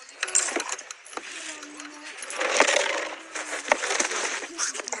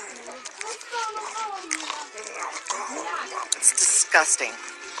 It's disgusting.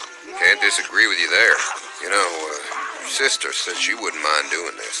 Can't disagree with you there. You know, your sister said she wouldn't mind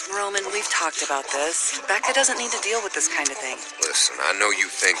doing this. Roman, we've talked about this. Becca doesn't need to deal with this kind of thing. Listen, I know you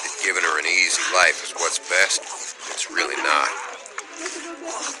think that giving her an easy life is what's best. It's really not.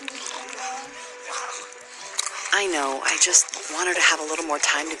 I know, I just want her to have a little more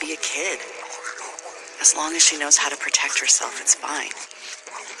time to be a kid. As long as she knows how to protect herself, it's fine.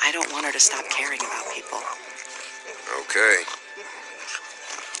 I don't want her to stop caring about people. Okay.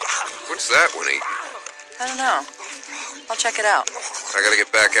 What's that one eating? I don't know. I'll check it out. I gotta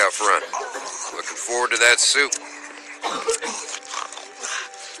get back out front. Looking forward to that soup.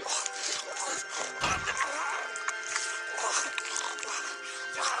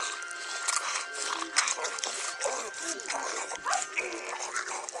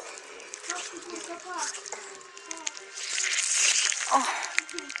 Oh,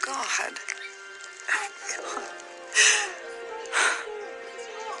 God.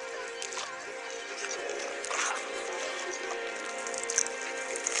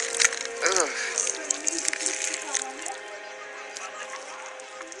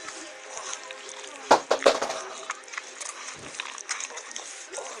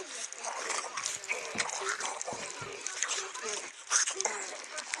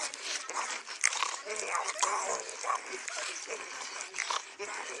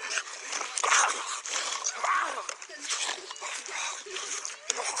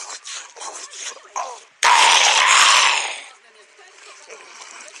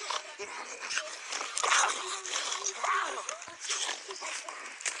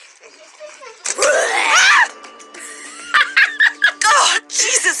 Oh,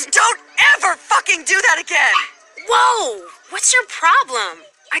 Jesus, don't ever fucking do that again! Whoa! What's your problem?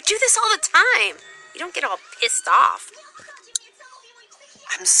 I do this all the time. You don't get all pissed off.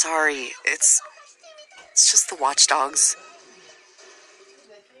 I'm sorry. It's just the watchdogs.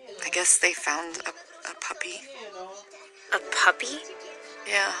 I guess they found a puppy. A puppy?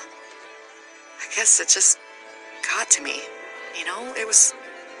 Yeah. I guess it just got to me. You know, it was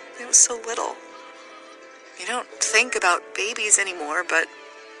so little. You don't think about babies anymore, but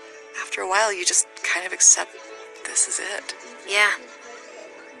after a while you just kind of accept this is it. Yeah.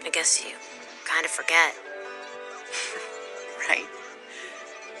 I guess you kind of forget. Right.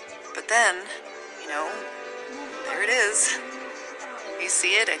 But then, you know, there it is. You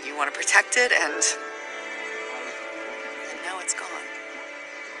see it and you want to protect it and now it's gone.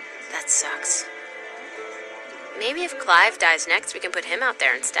 That sucks. Maybe if Clive dies next, we can put him out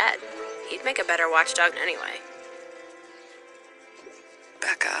there instead. He'd make a better watchdog anyway.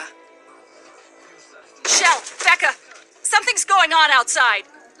 Becca. Shell, Becca, something's going on outside.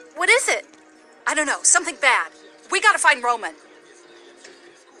 What is it? I don't know, something bad. We gotta find Roman.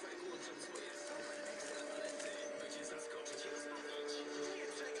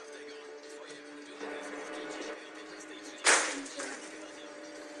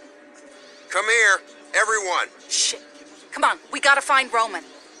 Come here, everyone. Shit. Come on, we gotta find Roman.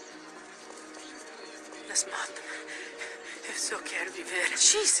 Las mato. Eu só quero viver.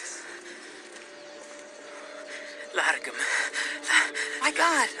 Jesus. Larga-me. My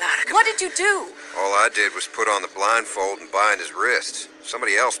God. Larga-me. What did you do? All I did was put on the blindfold and bind his wrists.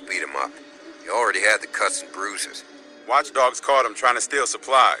 Somebody else beat him up. He already had the cuts and bruises. Watchdogs caught him trying to steal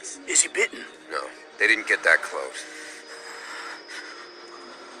supplies. Is he bitten? No, they didn't get that close.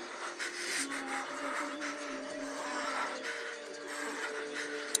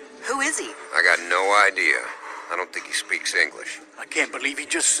 Who is he? I got no idea. I don't think he speaks English. I can't believe he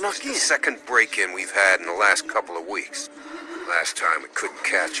just snuck It's in. the second break-in we've had in the last couple of weeks. Last time we couldn't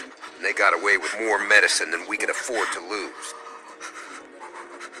catch him, and they got away with more medicine than we could afford to lose.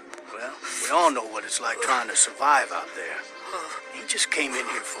 Well, we all know what it's like trying to survive out there. He just came in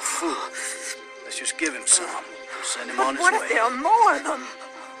here for food. Let's just give him some. We'll send him on his What way. if there are more of them?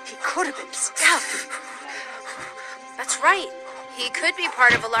 He could have been scouted. That's right. He could be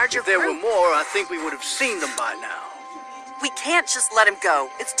part of a larger If there were group. more, I think we would have seen them by now. We can't just let him go.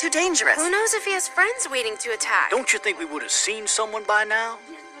 It's too dangerous. Who knows if he has friends waiting to attack? Don't you think we would have seen someone by now?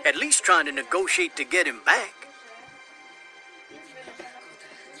 At least trying to negotiate to get him back.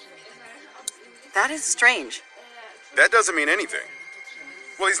 That is strange. That doesn't mean anything.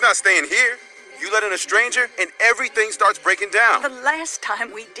 Well, he's not staying here. You let in a stranger, and everything starts breaking down. The last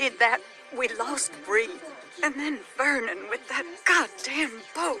time we did that, we lost Bree. And then Vernon with that goddamn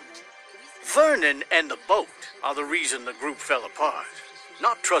boat. Vernon and the boat are the reason the group fell apart.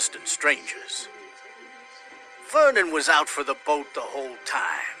 Not trusting strangers. Vernon was out for the boat the whole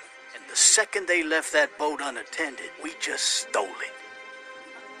time. And the second they left that boat unattended, we just stole it.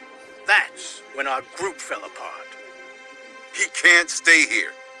 That's when our group fell apart. He can't stay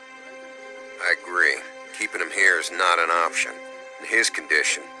here. I agree. Keeping him here is not an option. In his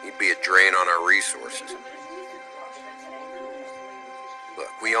condition, he'd be a drain on our resources.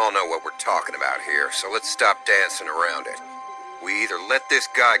 Look, we all know what we're talking about here, so let's stop dancing around it. We either let this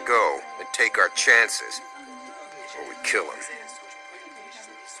guy go and take our chances, or we kill him.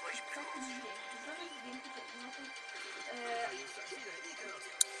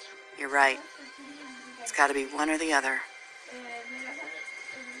 You're right. It's gotta be one or the other.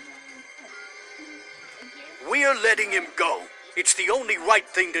 We're letting him go. It's the only right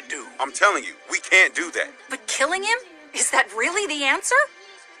thing to do. I'm telling you, we can't do that. But killing him? Is that really the answer?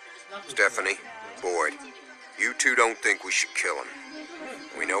 Stephanie, Boyd, you two don't think we should kill him.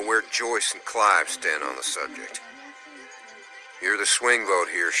 We know where Joyce and Clive stand on the subject. You're the swing vote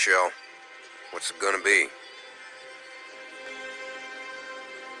here, Shell. What's it gonna be?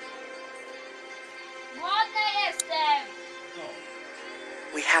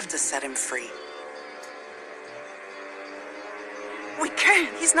 We have to set him free. We can't.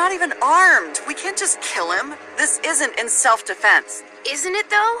 He's not even armed. We can't just kill him. This isn't in self-defense. Isn't it,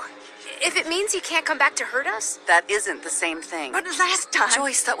 though? If it means he can't come back to hurt us? That isn't the same thing. But last time...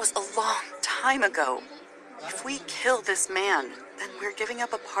 Joyce, that was a long time ago. If we kill this man, then we're giving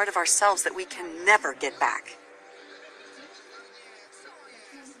up a part of ourselves that we can never get back.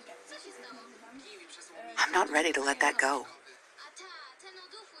 I'm not ready to let that go.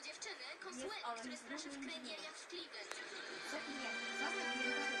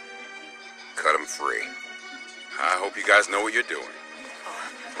 Cut him free. I hope you guys know what you're doing.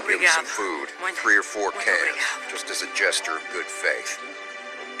 Give him some food, 3 or 4 cans, just as a gesture of good faith.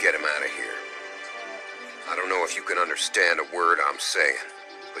 We'll get him out of here. I don't know if you can understand a word I'm saying,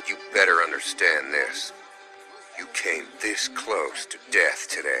 but you better understand this. You came this close to death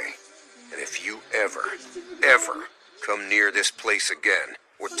today. And if you ever come near this place again,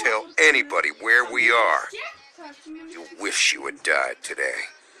 or tell anybody where we are, you'll wish you had died today.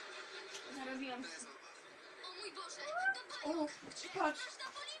 O, patrz.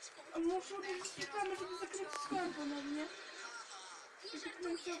 Muszą być szukane, żeby zakryć sklep ponownie.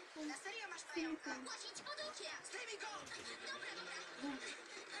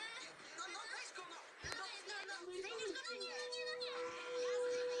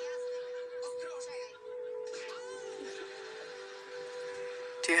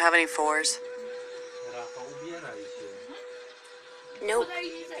 Do you have any 4s? Nope.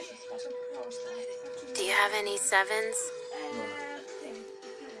 Do you have any 7s?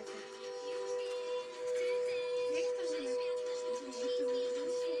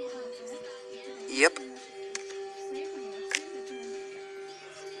 Yep.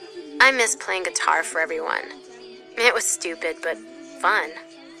 I miss playing guitar for everyone. It was stupid, but fun.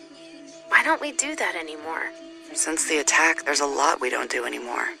 Why don't we do that anymore? Since the attack, there's a lot we don't do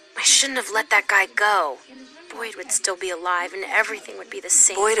anymore. I shouldn't have let that guy go. Boyd would still be alive and everything would be the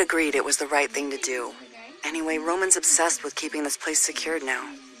same. Boyd agreed it was the right thing to do. Anyway, Roman's obsessed with keeping this place secured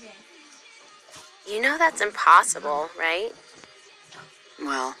now. You know that's impossible, right?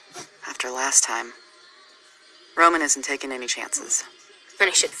 Well, after last time. Roman isn't taking any chances. And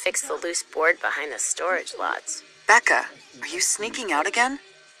he should fix the loose board behind the storage lots. Becca, are you sneaking out again?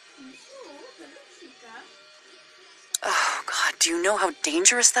 Oh, God, do you know how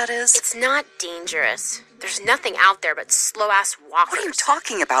dangerous that is? It's not dangerous. There's nothing out there but slow-ass walkers. What are you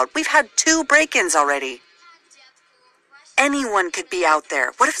talking about? We've had 2 break-ins already. Anyone could be out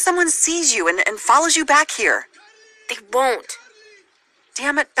there. What if someone sees you and follows you back here? They won't.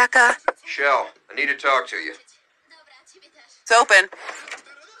 Damn it, Becca. Shell, I need to talk to you. It's open.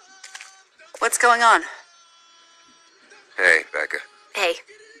 What's going on? Hey, Becca. Hey.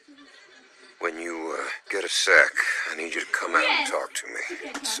 When you get a sec, I need you to come out and talk to me.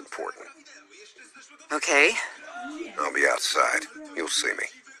 It's important. Okay. I'll be outside. You'll see me.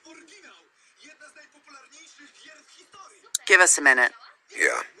 Give us a minute.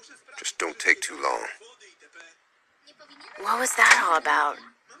 Yeah, just don't take too long. What was that all about?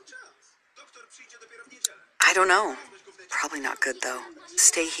 I don't know. Probably not good, though.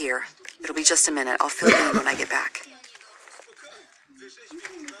 Stay here. It'll be just a minute. I'll fill you in when I get back.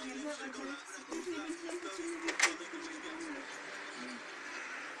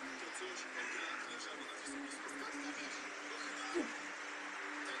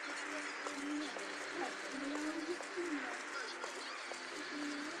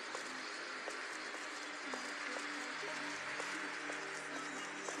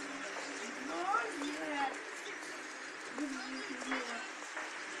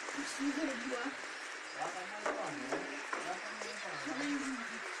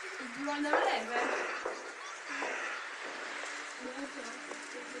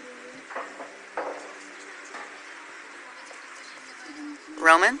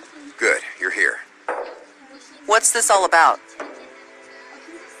 Roman? Good, you're here. What's this all about?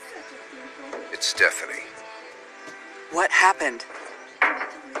 It's Stephanie. What happened?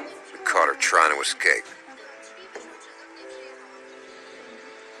 We caught her trying to escape.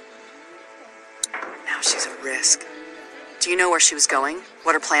 Now she's at risk. Do you know where she was going?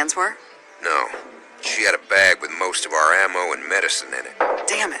 What her plans were? No. She had a bag with most of our ammo and medicine in it.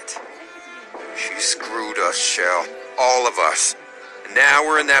 Damn it. She screwed us, Shell. All of us. And now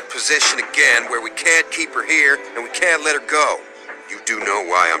we're in that position again where we can't keep her here and we can't let her go. You do know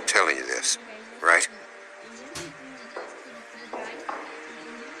why I'm telling you this, right?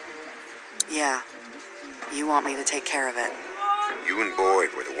 Yeah. You want me to take care of it. You and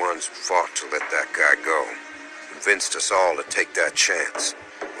Boyd were the ones who fought to let that guy go. Convinced us all to take that chance.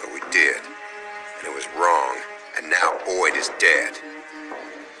 Well, we did. And it was wrong. And now Boyd is dead.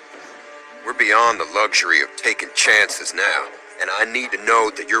 We're beyond the luxury of taking chances now. And I need to know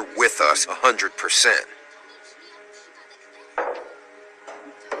that you're with us 100%.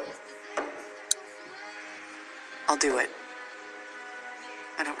 I'll do it.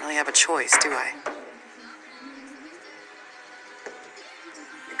 I don't really have a choice, do I?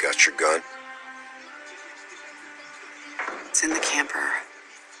 You got your gun? It's in the camper.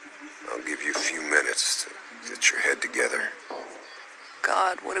 I'll give you a few minutes to get your head together.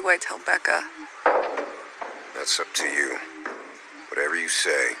 God, what do I tell Becca? That's up to you. Whatever you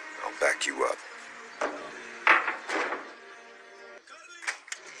say, I'll back you up.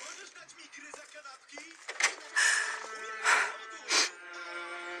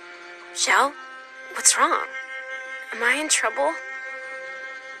 Shell? What's wrong? Am I in trouble?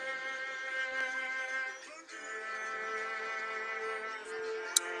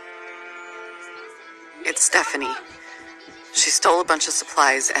 It's Stephanie. She stole a bunch of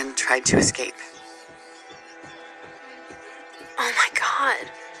supplies and tried to escape. Oh my god.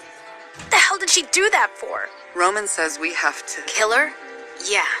 What the hell did she do that for? Roman says we have to... Kill her?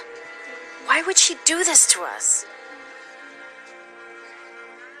 Yeah. Why would she do this to us?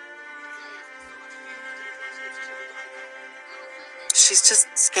 She's just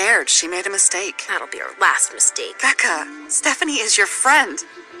scared. She made a mistake. That'll be her last mistake. Becca, Stephanie is your friend.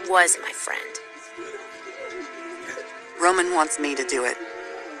 Was my friend. Roman wants me to do it.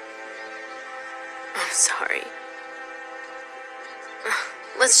 I'm sorry.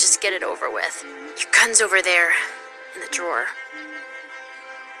 Let's just get it over with. Your gun's over there, in the drawer.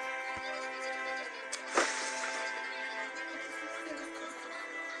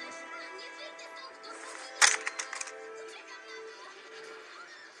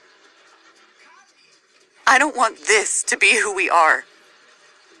 I don't want this to be who we are.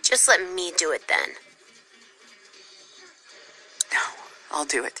 Just let me do it then. No, I'll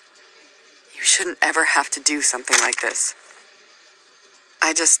do it. You shouldn't ever have to do something like this.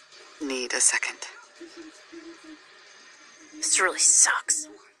 I just need a second. This really sucks.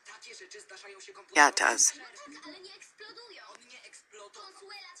 Yeah, it does.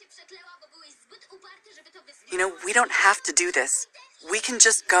 You know, we don't have to do this. We can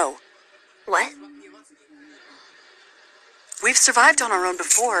just go. What? We've survived on our own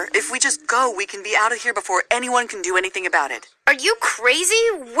before. If we just go, we can be out of here before anyone can do anything about it. Are you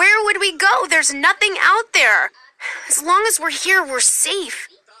crazy? Where would we go? There's nothing out there. As long as we're here, we're safe.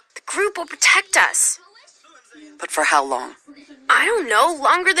 The group will protect us. But for how long? I don't know.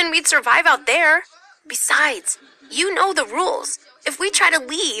 Longer than we'd survive out there. Besides, you know the rules. If we try to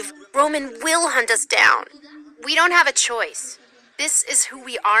leave, Roman will hunt us down. We don't have a choice. This is who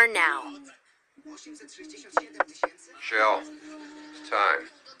we are now. Shell, it's time.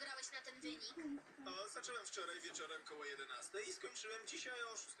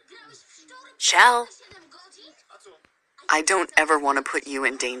 Shell. I don't ever want to put you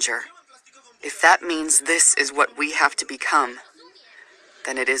in danger. If that means this is what we have to become,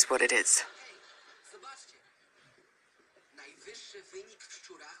 then it is what it is.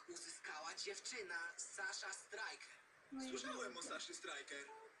 Słyszałem o Saszy Striker.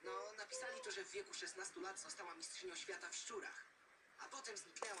 No, napisali tu, że w wieku 16 lat została mistrzynią świata w szczurach. A potem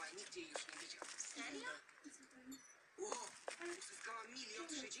zniknęła i nikt jej już nie widział. Serio? Uzyskała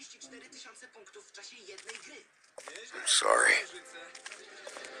 1 034 000 punktów w czasie jednej gry. I'm sorry.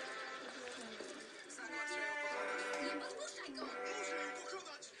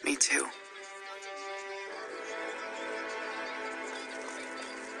 Me too.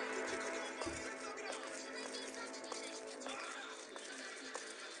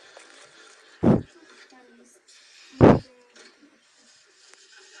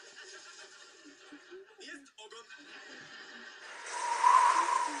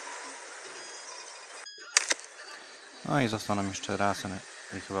 No i został nam jeszcze raz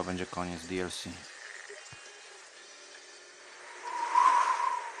i chyba będzie koniec DLC.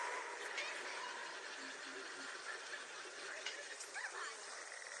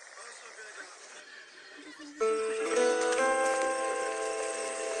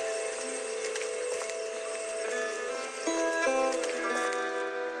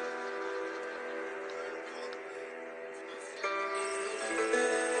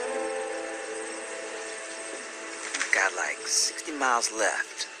 Got like 60 miles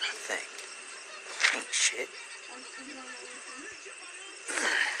left, I think. Ain't shit.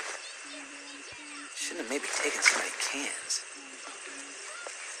 Shouldn't have maybe taken so many cans.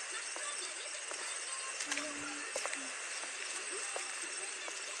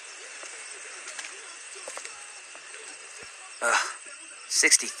 Ugh,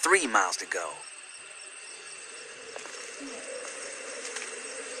 63 miles to go.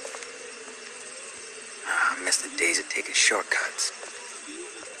 I miss the days of taking shortcuts.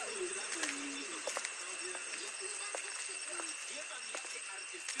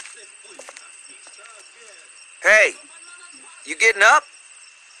 Hey, you getting up?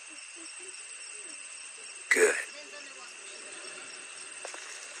 Good.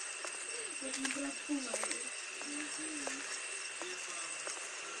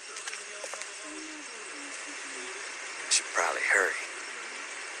 Should probably hurry.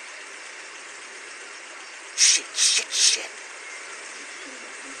 Shit.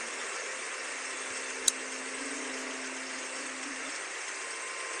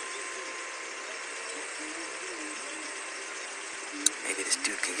 Maybe this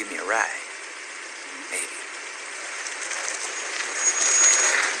dude can give me a ride. Maybe.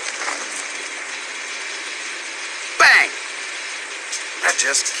 Bang! That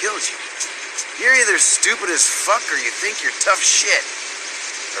just killed you. You're either stupid as fuck or you think you're tough shit.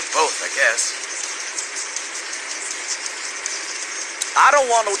 Or both, I guess. I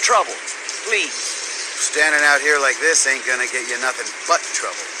don't want no trouble. Please. Standing out here like this ain't gonna get you nothing but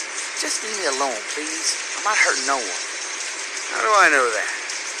trouble. Just leave me alone, please. I'm not hurting no one. How do I know that?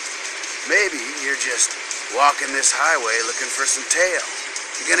 Maybe you're just walking this highway looking for some tail.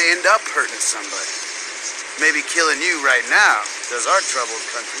 You're gonna end up hurting somebody. Maybe killing you right now does our troubled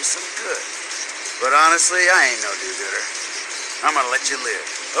country some good. But honestly, I ain't no do-gooder. I'm gonna let you live.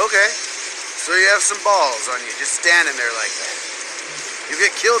 Okay. So you have some balls on you just standing there like that. You'll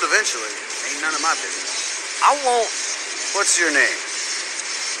get killed eventually. Ain't none of my business. I won't. What's your name?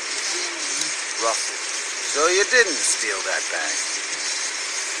 Russell. So you didn't steal that bag.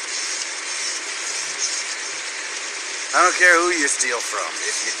 I don't care who you steal from,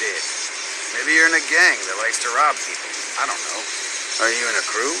 if you did. Maybe you're in a gang that likes to rob people. I don't know. Are you in a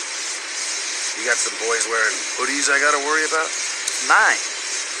crew? You got some boys wearing hoodies I gotta worry about? Mine.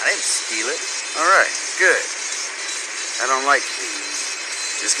 I didn't steal it. All right, good. I don't like thieves.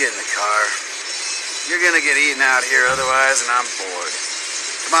 Just get in the car. You're gonna get eaten out here otherwise, and I'm bored.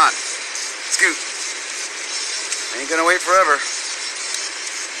 Come on, scoot. Ain't gonna wait forever.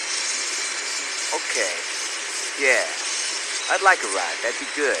 Okay. Yeah. I'd like a ride. That'd be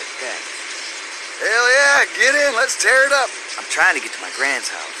good. Thanks. Hell yeah, get in. Let's tear it up. I'm trying to get to my grand's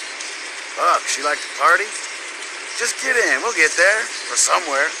house. Fuck, she like to party? Just get in. We'll get there. Or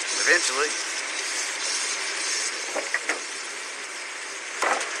somewhere, eventually.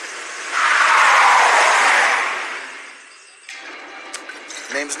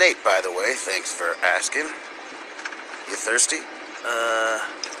 Name's Nate, by the way. Thanks for asking. You thirsty?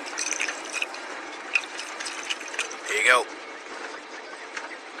 Here you go.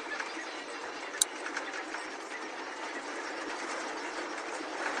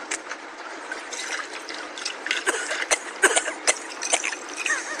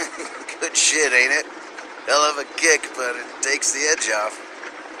 Good shit, ain't it? Hell of a kick, but it takes the edge off.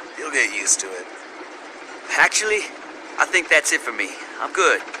 You'll get used to it. Actually, I think that's it for me. I'm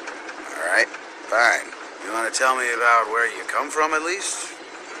good. All right, fine. You want to tell me about where you come from, at least?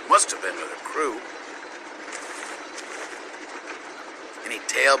 Must have been with a crew. Any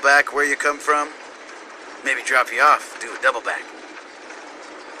tailback where you come from? Maybe drop you off, do a double back.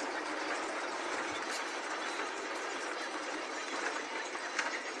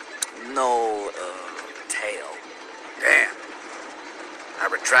 No, tail. Damn. I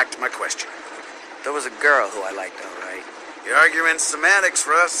retract my question. There was a girl who I liked, all right. You're arguing semantics,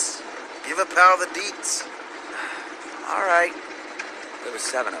 Russ. Give a pal the deets. All right. There were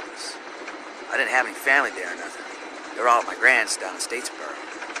 7 of us. I didn't have any family there or nothing. They were all at my grand's down in Statesboro.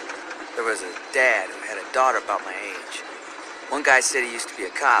 There was a dad who had a daughter about my age. One guy said he used to be a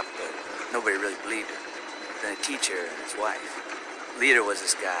cop, but nobody really believed him. Then a teacher and his wife. Leader was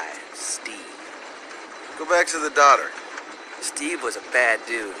this guy, Steve. Go back to the daughter. Steve was a bad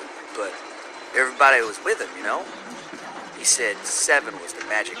dude, but everybody was with him, you know? He said 7 was the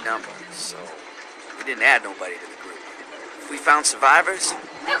magic number, so we didn't add nobody to the group. If we found survivors,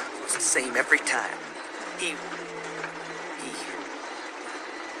 it was the same every time.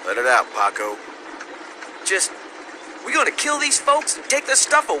 Let it out, Paco. Just, we gonna kill these folks and take their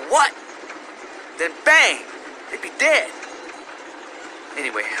stuff or what? Then bang, they'd be dead.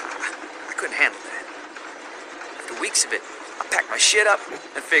 Anyway, I couldn't handle that. After weeks of it, I packed my shit up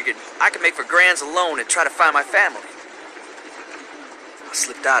and figured I could make for grands alone and try to find my family. I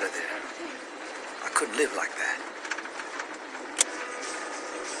slipped out of there. I couldn't live like that.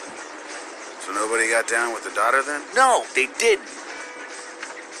 So nobody got down with the daughter then? No, they didn't.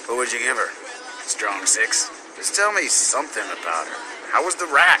 What would you give her? Strong 6? Just tell me something about her. How was the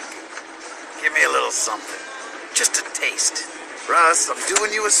rack? Give me a little something. Just a taste. Russ, I'm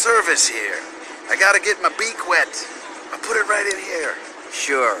doing you a service here. I gotta get my beak wet. I'll put it right in here.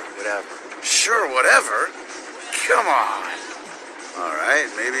 Sure, whatever. Sure, whatever? Come on. All right,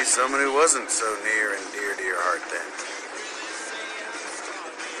 maybe someone who wasn't so near and dear to your heart then.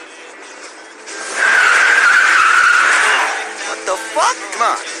 What the fuck?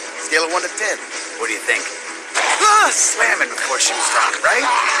 Come on, scale of 1 to 10. What do you think? Slamming before she was done, right?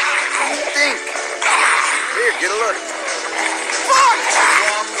 What do you think? Here, get a look. Fuck!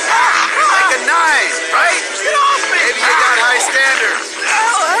 Like a 9, right? Get off me! Maybe you got high standards.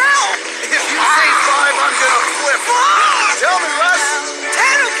 Help! If you say 5, I'm gonna flip. Tell me, Russ.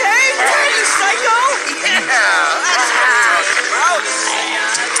 10, okay? 10, you psycho! Yeah, that's what I'm talking about.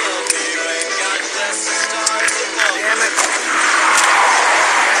 Damn it.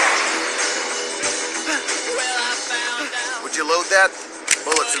 Would you load that?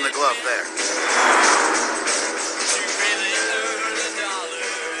 Bullets in the glove there.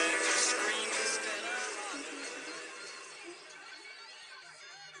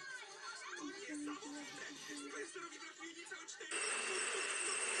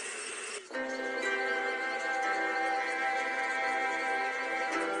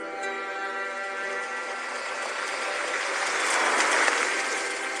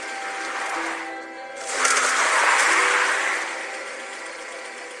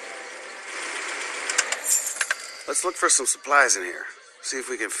 Let's look for some supplies in here. See if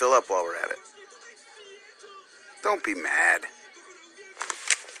we can fill up while we're at it. Don't be mad.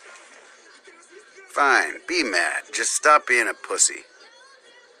 Fine, be mad. Just stop being a pussy.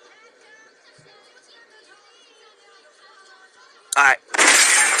 Alright.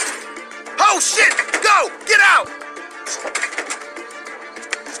 Oh, shit! Go! Get out!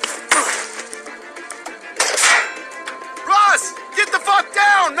 Ross! Get the fuck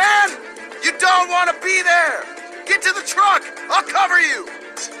down, man! You don't want to be there! Get to the truck! I'll cover you!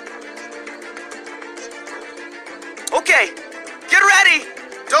 Okay, get ready!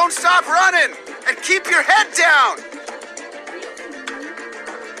 Don't stop running! And keep your head down!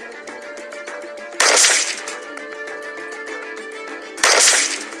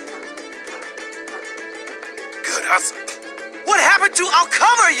 Good hustle. What happened to I'll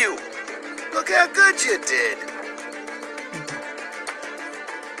cover you? Look how good you did.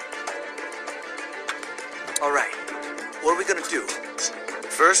 All right, what are we gonna do?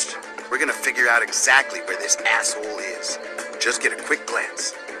 First, we're gonna figure out exactly where this asshole is. Just get a quick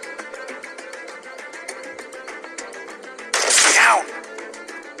glance. Down!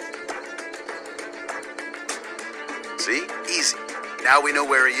 See? Easy. Now we know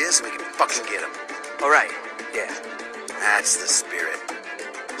where he is and we can fucking get him. All right, yeah. That's the spirit.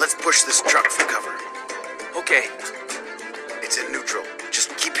 Let's push this truck for cover. Okay. It's in neutral.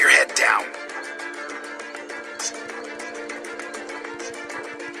 Just keep your head down.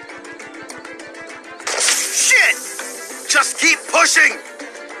 Shit! Just keep pushing!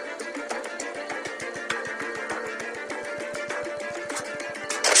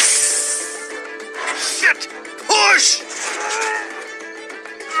 Shit! Push!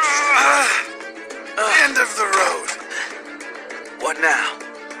 End of the road. What now?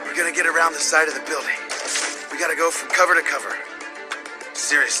 We're gonna get around the side of the building. We gotta go from cover to cover.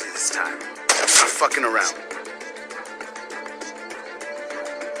 Seriously this time. I'm not fucking around.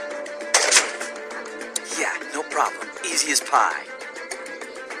 Yeah, no problem. Easy as pie.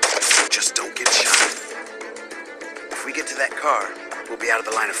 Just don't get shot. If we get to that car, we'll be out of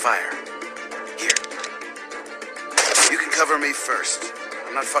the line of fire. Here. You can cover me first.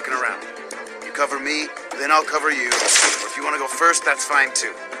 I'm not fucking around. You cover me, then I'll cover you. Or if you want to go first, that's fine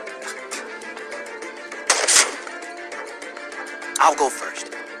too. I'll go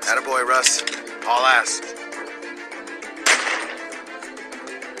first. Attaboy, Russ. Haul ass.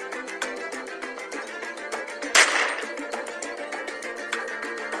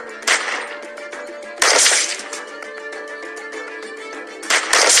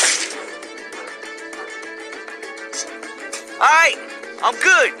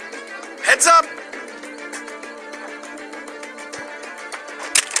 good. Heads up.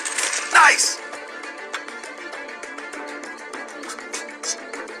 Nice.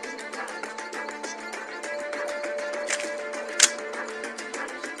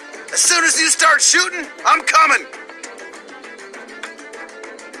 As soon as you start shooting, I'm coming.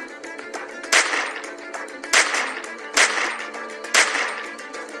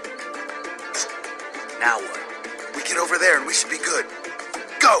 Now what? We get over there and we should be good.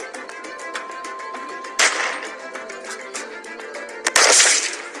 Go!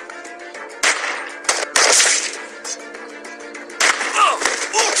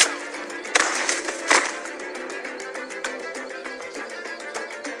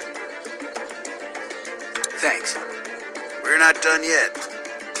 Thanks. We're not done yet.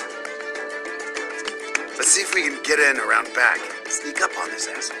 Let's see if we can get in around back. Sneak up on this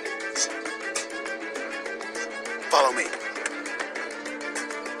asshole. Follow me.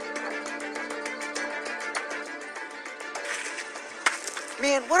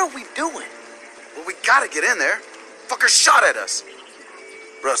 Man, what are we doing? Well, we gotta get in there. Fucker shot at us.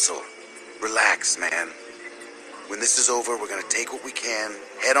 Russell, relax, man. When this is over, we're gonna take what we can,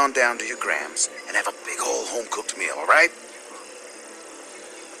 head on down to your Grams, and have a big ol' home-cooked meal, all right?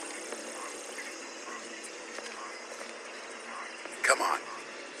 Come on.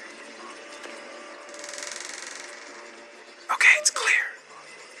 Okay, it's clear.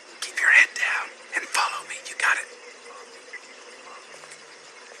 Keep your head down and follow me. You got it.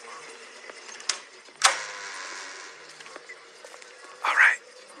 All right.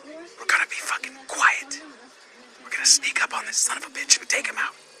 We're gonna be fucking quiet. We're gonna sneak up on this son of a bitch and take him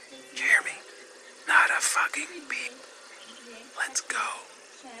out. You hear me? Not a fucking beep. Let's go.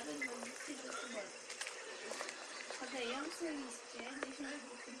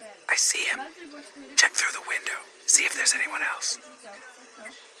 I see him. Check through the window. See if there's anyone else.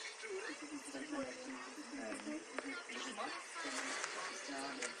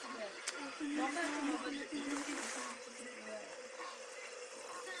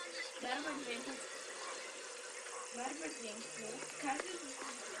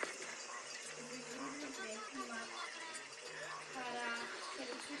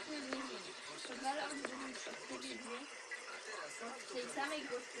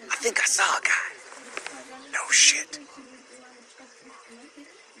 I think I saw a guy. No shit.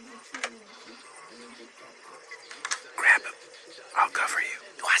 Grab him. I'll cover you.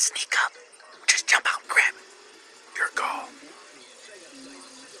 Do I sneak up? Just jump out and grab him. Your call.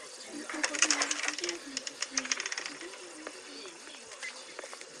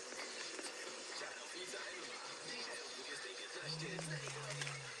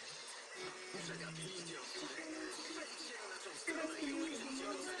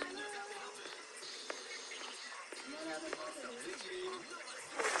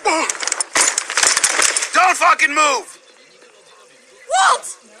 Don't fucking move!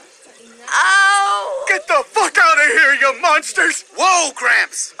 Walt! Oh! Get the fuck out of here, you monsters! Whoa,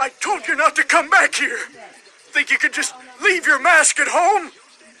 Gramps! I told you not to come back here. Think you could just leave your mask at home?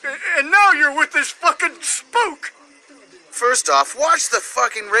 And now you're with this fucking spook. First off, watch the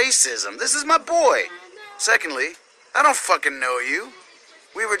fucking racism. This is my boy. Secondly, I don't fucking know you.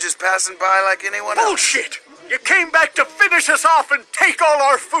 We were just passing by like anyone else. Bullshit! You came back to finish us off and take all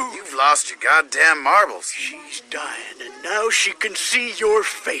our food. You've lost your goddamn marbles. She's dying, and now she can see your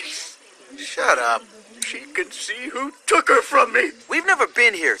face. Shut up. She can see who took her from me. We've never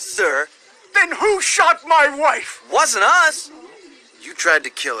been here, sir. Then who shot my wife? Wasn't us. You tried to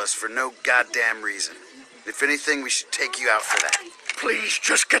kill us for no goddamn reason. If anything, we should take you out for that. Please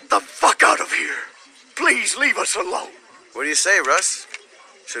just get the fuck out of here. Please leave us alone. What do you say, Russ?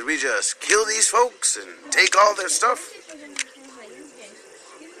 Should we just kill these folks and take all their stuff?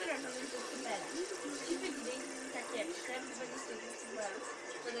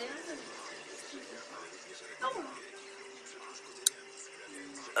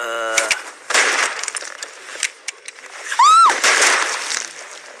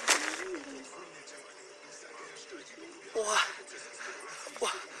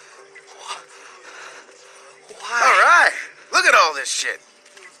 All right. Look at all this shit.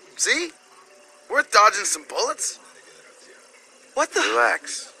 See? We're dodging some bullets. What the?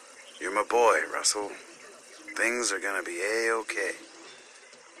 Relax. You're my boy, Russell. Things are gonna be A-okay.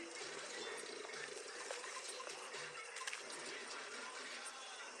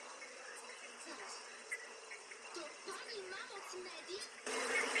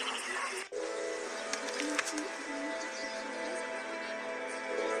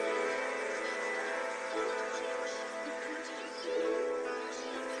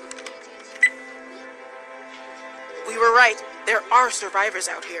 We were right. There are survivors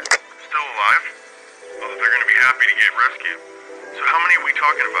out here. Still alive? Well, they're gonna be happy to get rescued. So how many are we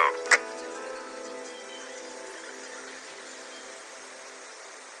talking about?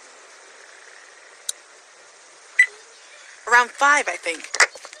 Around 5, I think.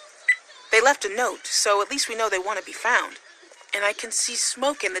 They left a note, so at least we know they want to be found. And I can see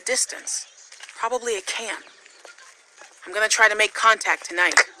smoke in the distance. Probably a camp. I'm gonna try to make contact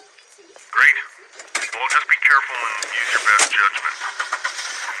tonight. Great. Well, just be careful and use your best judgment.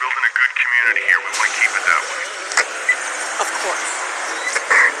 We're building a good community here. We want to keep it that way. Of course.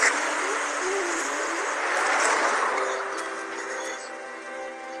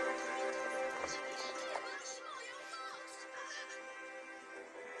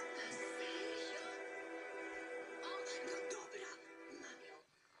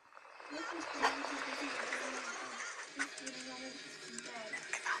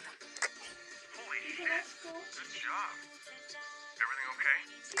 Holy shit. Good job. Everything okay?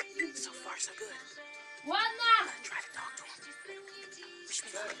 So far, so good. Try to talk to him. Wish me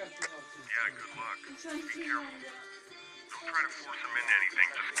luck. Yeah, good luck. Be careful. Don't try to force them into anything.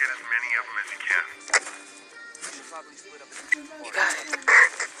 Just get as many of them as you can. You got it.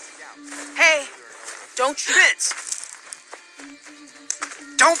 Hey! Don't shoot. Vince!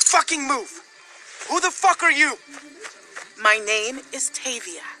 Don't fucking move! Who the fuck are you? My name is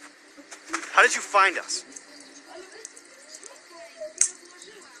Tavia. How did you find us?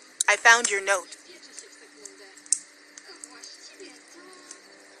 I found your note.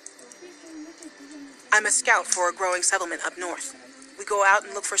 I'm a scout for a growing settlement up north. We go out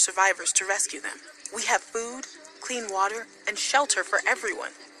and look for survivors to rescue them. We have food, clean water, and shelter for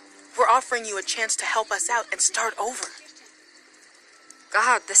everyone. We're offering you a chance to help us out and start over.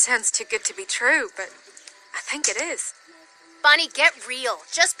 God, this sounds too good to be true, but I think it is. Bonnie, get real.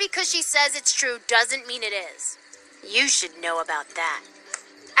 Just because she says it's true doesn't mean it is. You should know about that.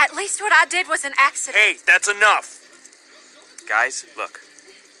 At least what I did was an accident. Hey, that's enough! Guys, look.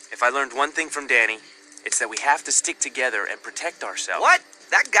 If I learned one thing from Danny, it's that we have to stick together and protect ourselves. What?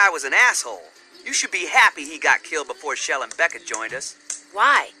 That guy was an asshole. You should be happy he got killed before Shell and Becca joined us.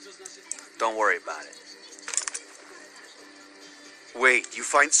 Why? Don't worry about it. Wait, you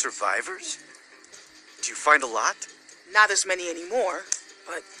find survivors? Do you find a lot? Not as many anymore,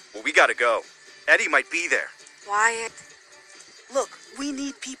 but... Well, we gotta go. Eddie might be there. Wyatt. Look, we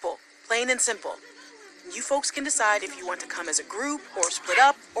need people. Plain and simple. You folks can decide if you want to come as a group, or split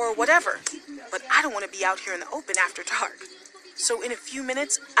up, or whatever. But I don't want to be out here in the open after dark. So in a few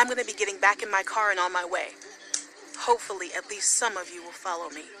minutes, I'm going to be getting back in my car and on my way. Hopefully, at least some of you will follow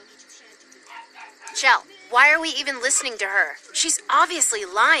me. Shell, why are we even listening to her? She's obviously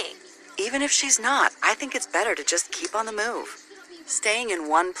lying. Even if she's not, I think it's better to just keep on the move. Staying in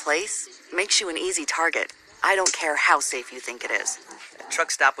one place makes you an easy target. I don't care how safe you think it is. That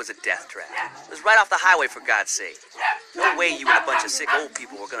truck stop was a death trap. It was right off the highway, for God's sake. No way you and a bunch of sick old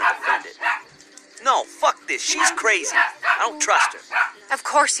people were gonna defend it. No, fuck this. She's crazy. I don't trust her. Of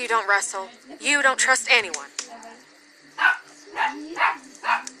course you don't, Russell. You don't trust anyone.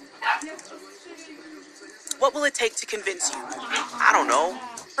 What will it take to convince you? I don't know.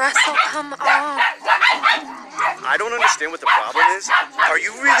 Russell, come on. I don't understand what the problem is. Are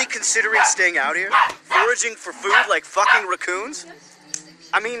you really considering staying out here? Foraging for food like fucking raccoons?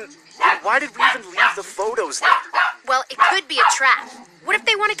 I mean, why did we even leave the photos there? Well, it could be a trap. What if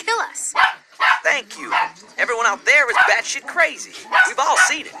they want to kill us? Thank you. Everyone out there is batshit crazy. We've all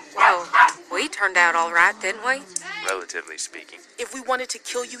seen it. Well, we turned out all right, didn't we? Relatively speaking. If we wanted to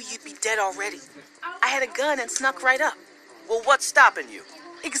kill you, you'd be dead already. I had a gun and snuck right up. Well, what's stopping you?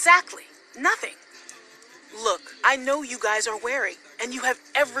 Exactly. Nothing. Look, I know you guys are wary, and you have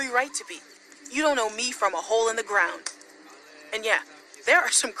every right to be. You don't know me from a hole in the ground. And yeah, there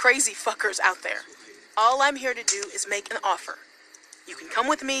are some crazy fuckers out there. All I'm here to do is make an offer. You can come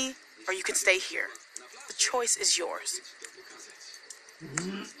with me, or you can stay here. The choice is yours.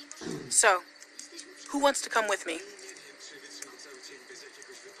 So, who wants to come with me?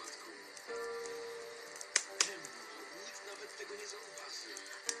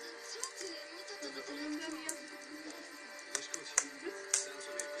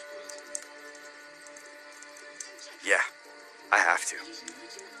 Yeah, I have to.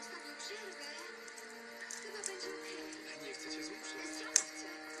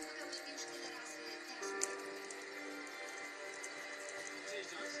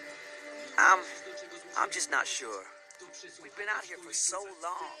 I'm just not sure. We've been out here for so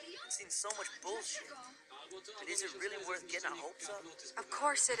long and seen so much bullshit. And is it really worth getting our hopes up? Of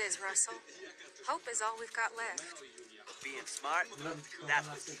course it is, Russell. Hope is all we've got left. Being smart, that's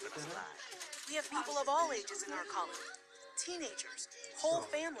what's keeping us alive. We have people of all ages in our colony. teenagers, whole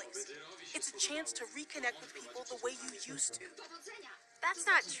families. It's a chance to reconnect with people the way you used to. That's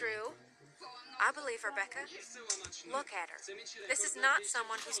not true. I believe Rebecca. Look at her. This is not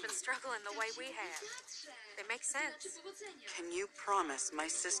someone who's been struggling the way we have. They make sense. Can you promise my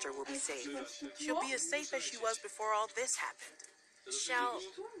sister will be safe? She'll be as safe as she was before all this happened. Shell,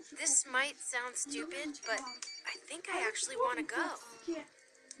 this might sound stupid, but I think I actually want to go.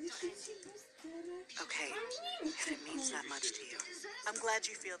 Okay, if it means that much to you. I'm glad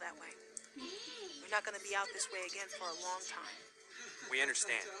you feel that way. We're not going to be out this way again for a long time. We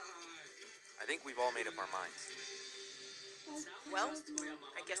understand. I think we've all made up our minds. Well,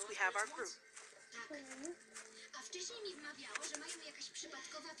 I guess we have our group.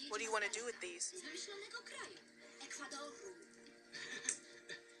 What do you want to do with these?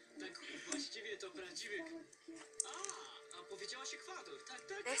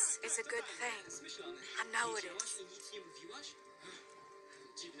 This is a good thing. I know it is.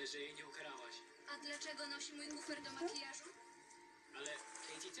 Dziwne, że jej nie ukarałaś. A dlaczego nosi mój kufer do makijażu? Ale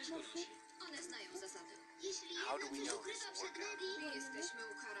Katie też go nosi. One znają zasady. Jeśli How do we know this will work out? jesteśmy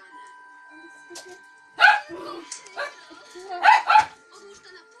ukarane. Odłóż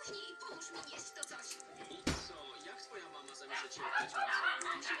to na później i pomóż mi nieść to coś. I co? Jak twoja mama zamierza cię oddać matce?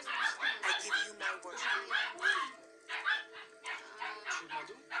 Musimy znaleźć I give you my word.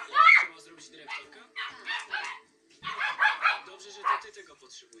 przygodu? Jak to ma zrobić dyrektorka? Dobrze, że to ty tego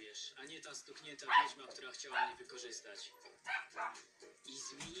potrzebujesz, a nie ta stuknięta wiedźma, która chciała mnie wykorzystać. I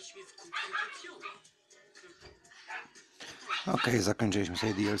zmienić mnie w kubkę kupiona. Okej, zakończyliśmy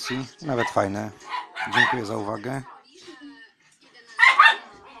sobie DLC. Nawet fajne. Dziękuję za uwagę.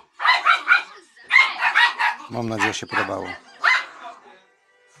 Mam nadzieję, że się podobało.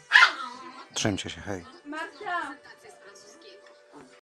 Trzymcie się, hej. Marcia!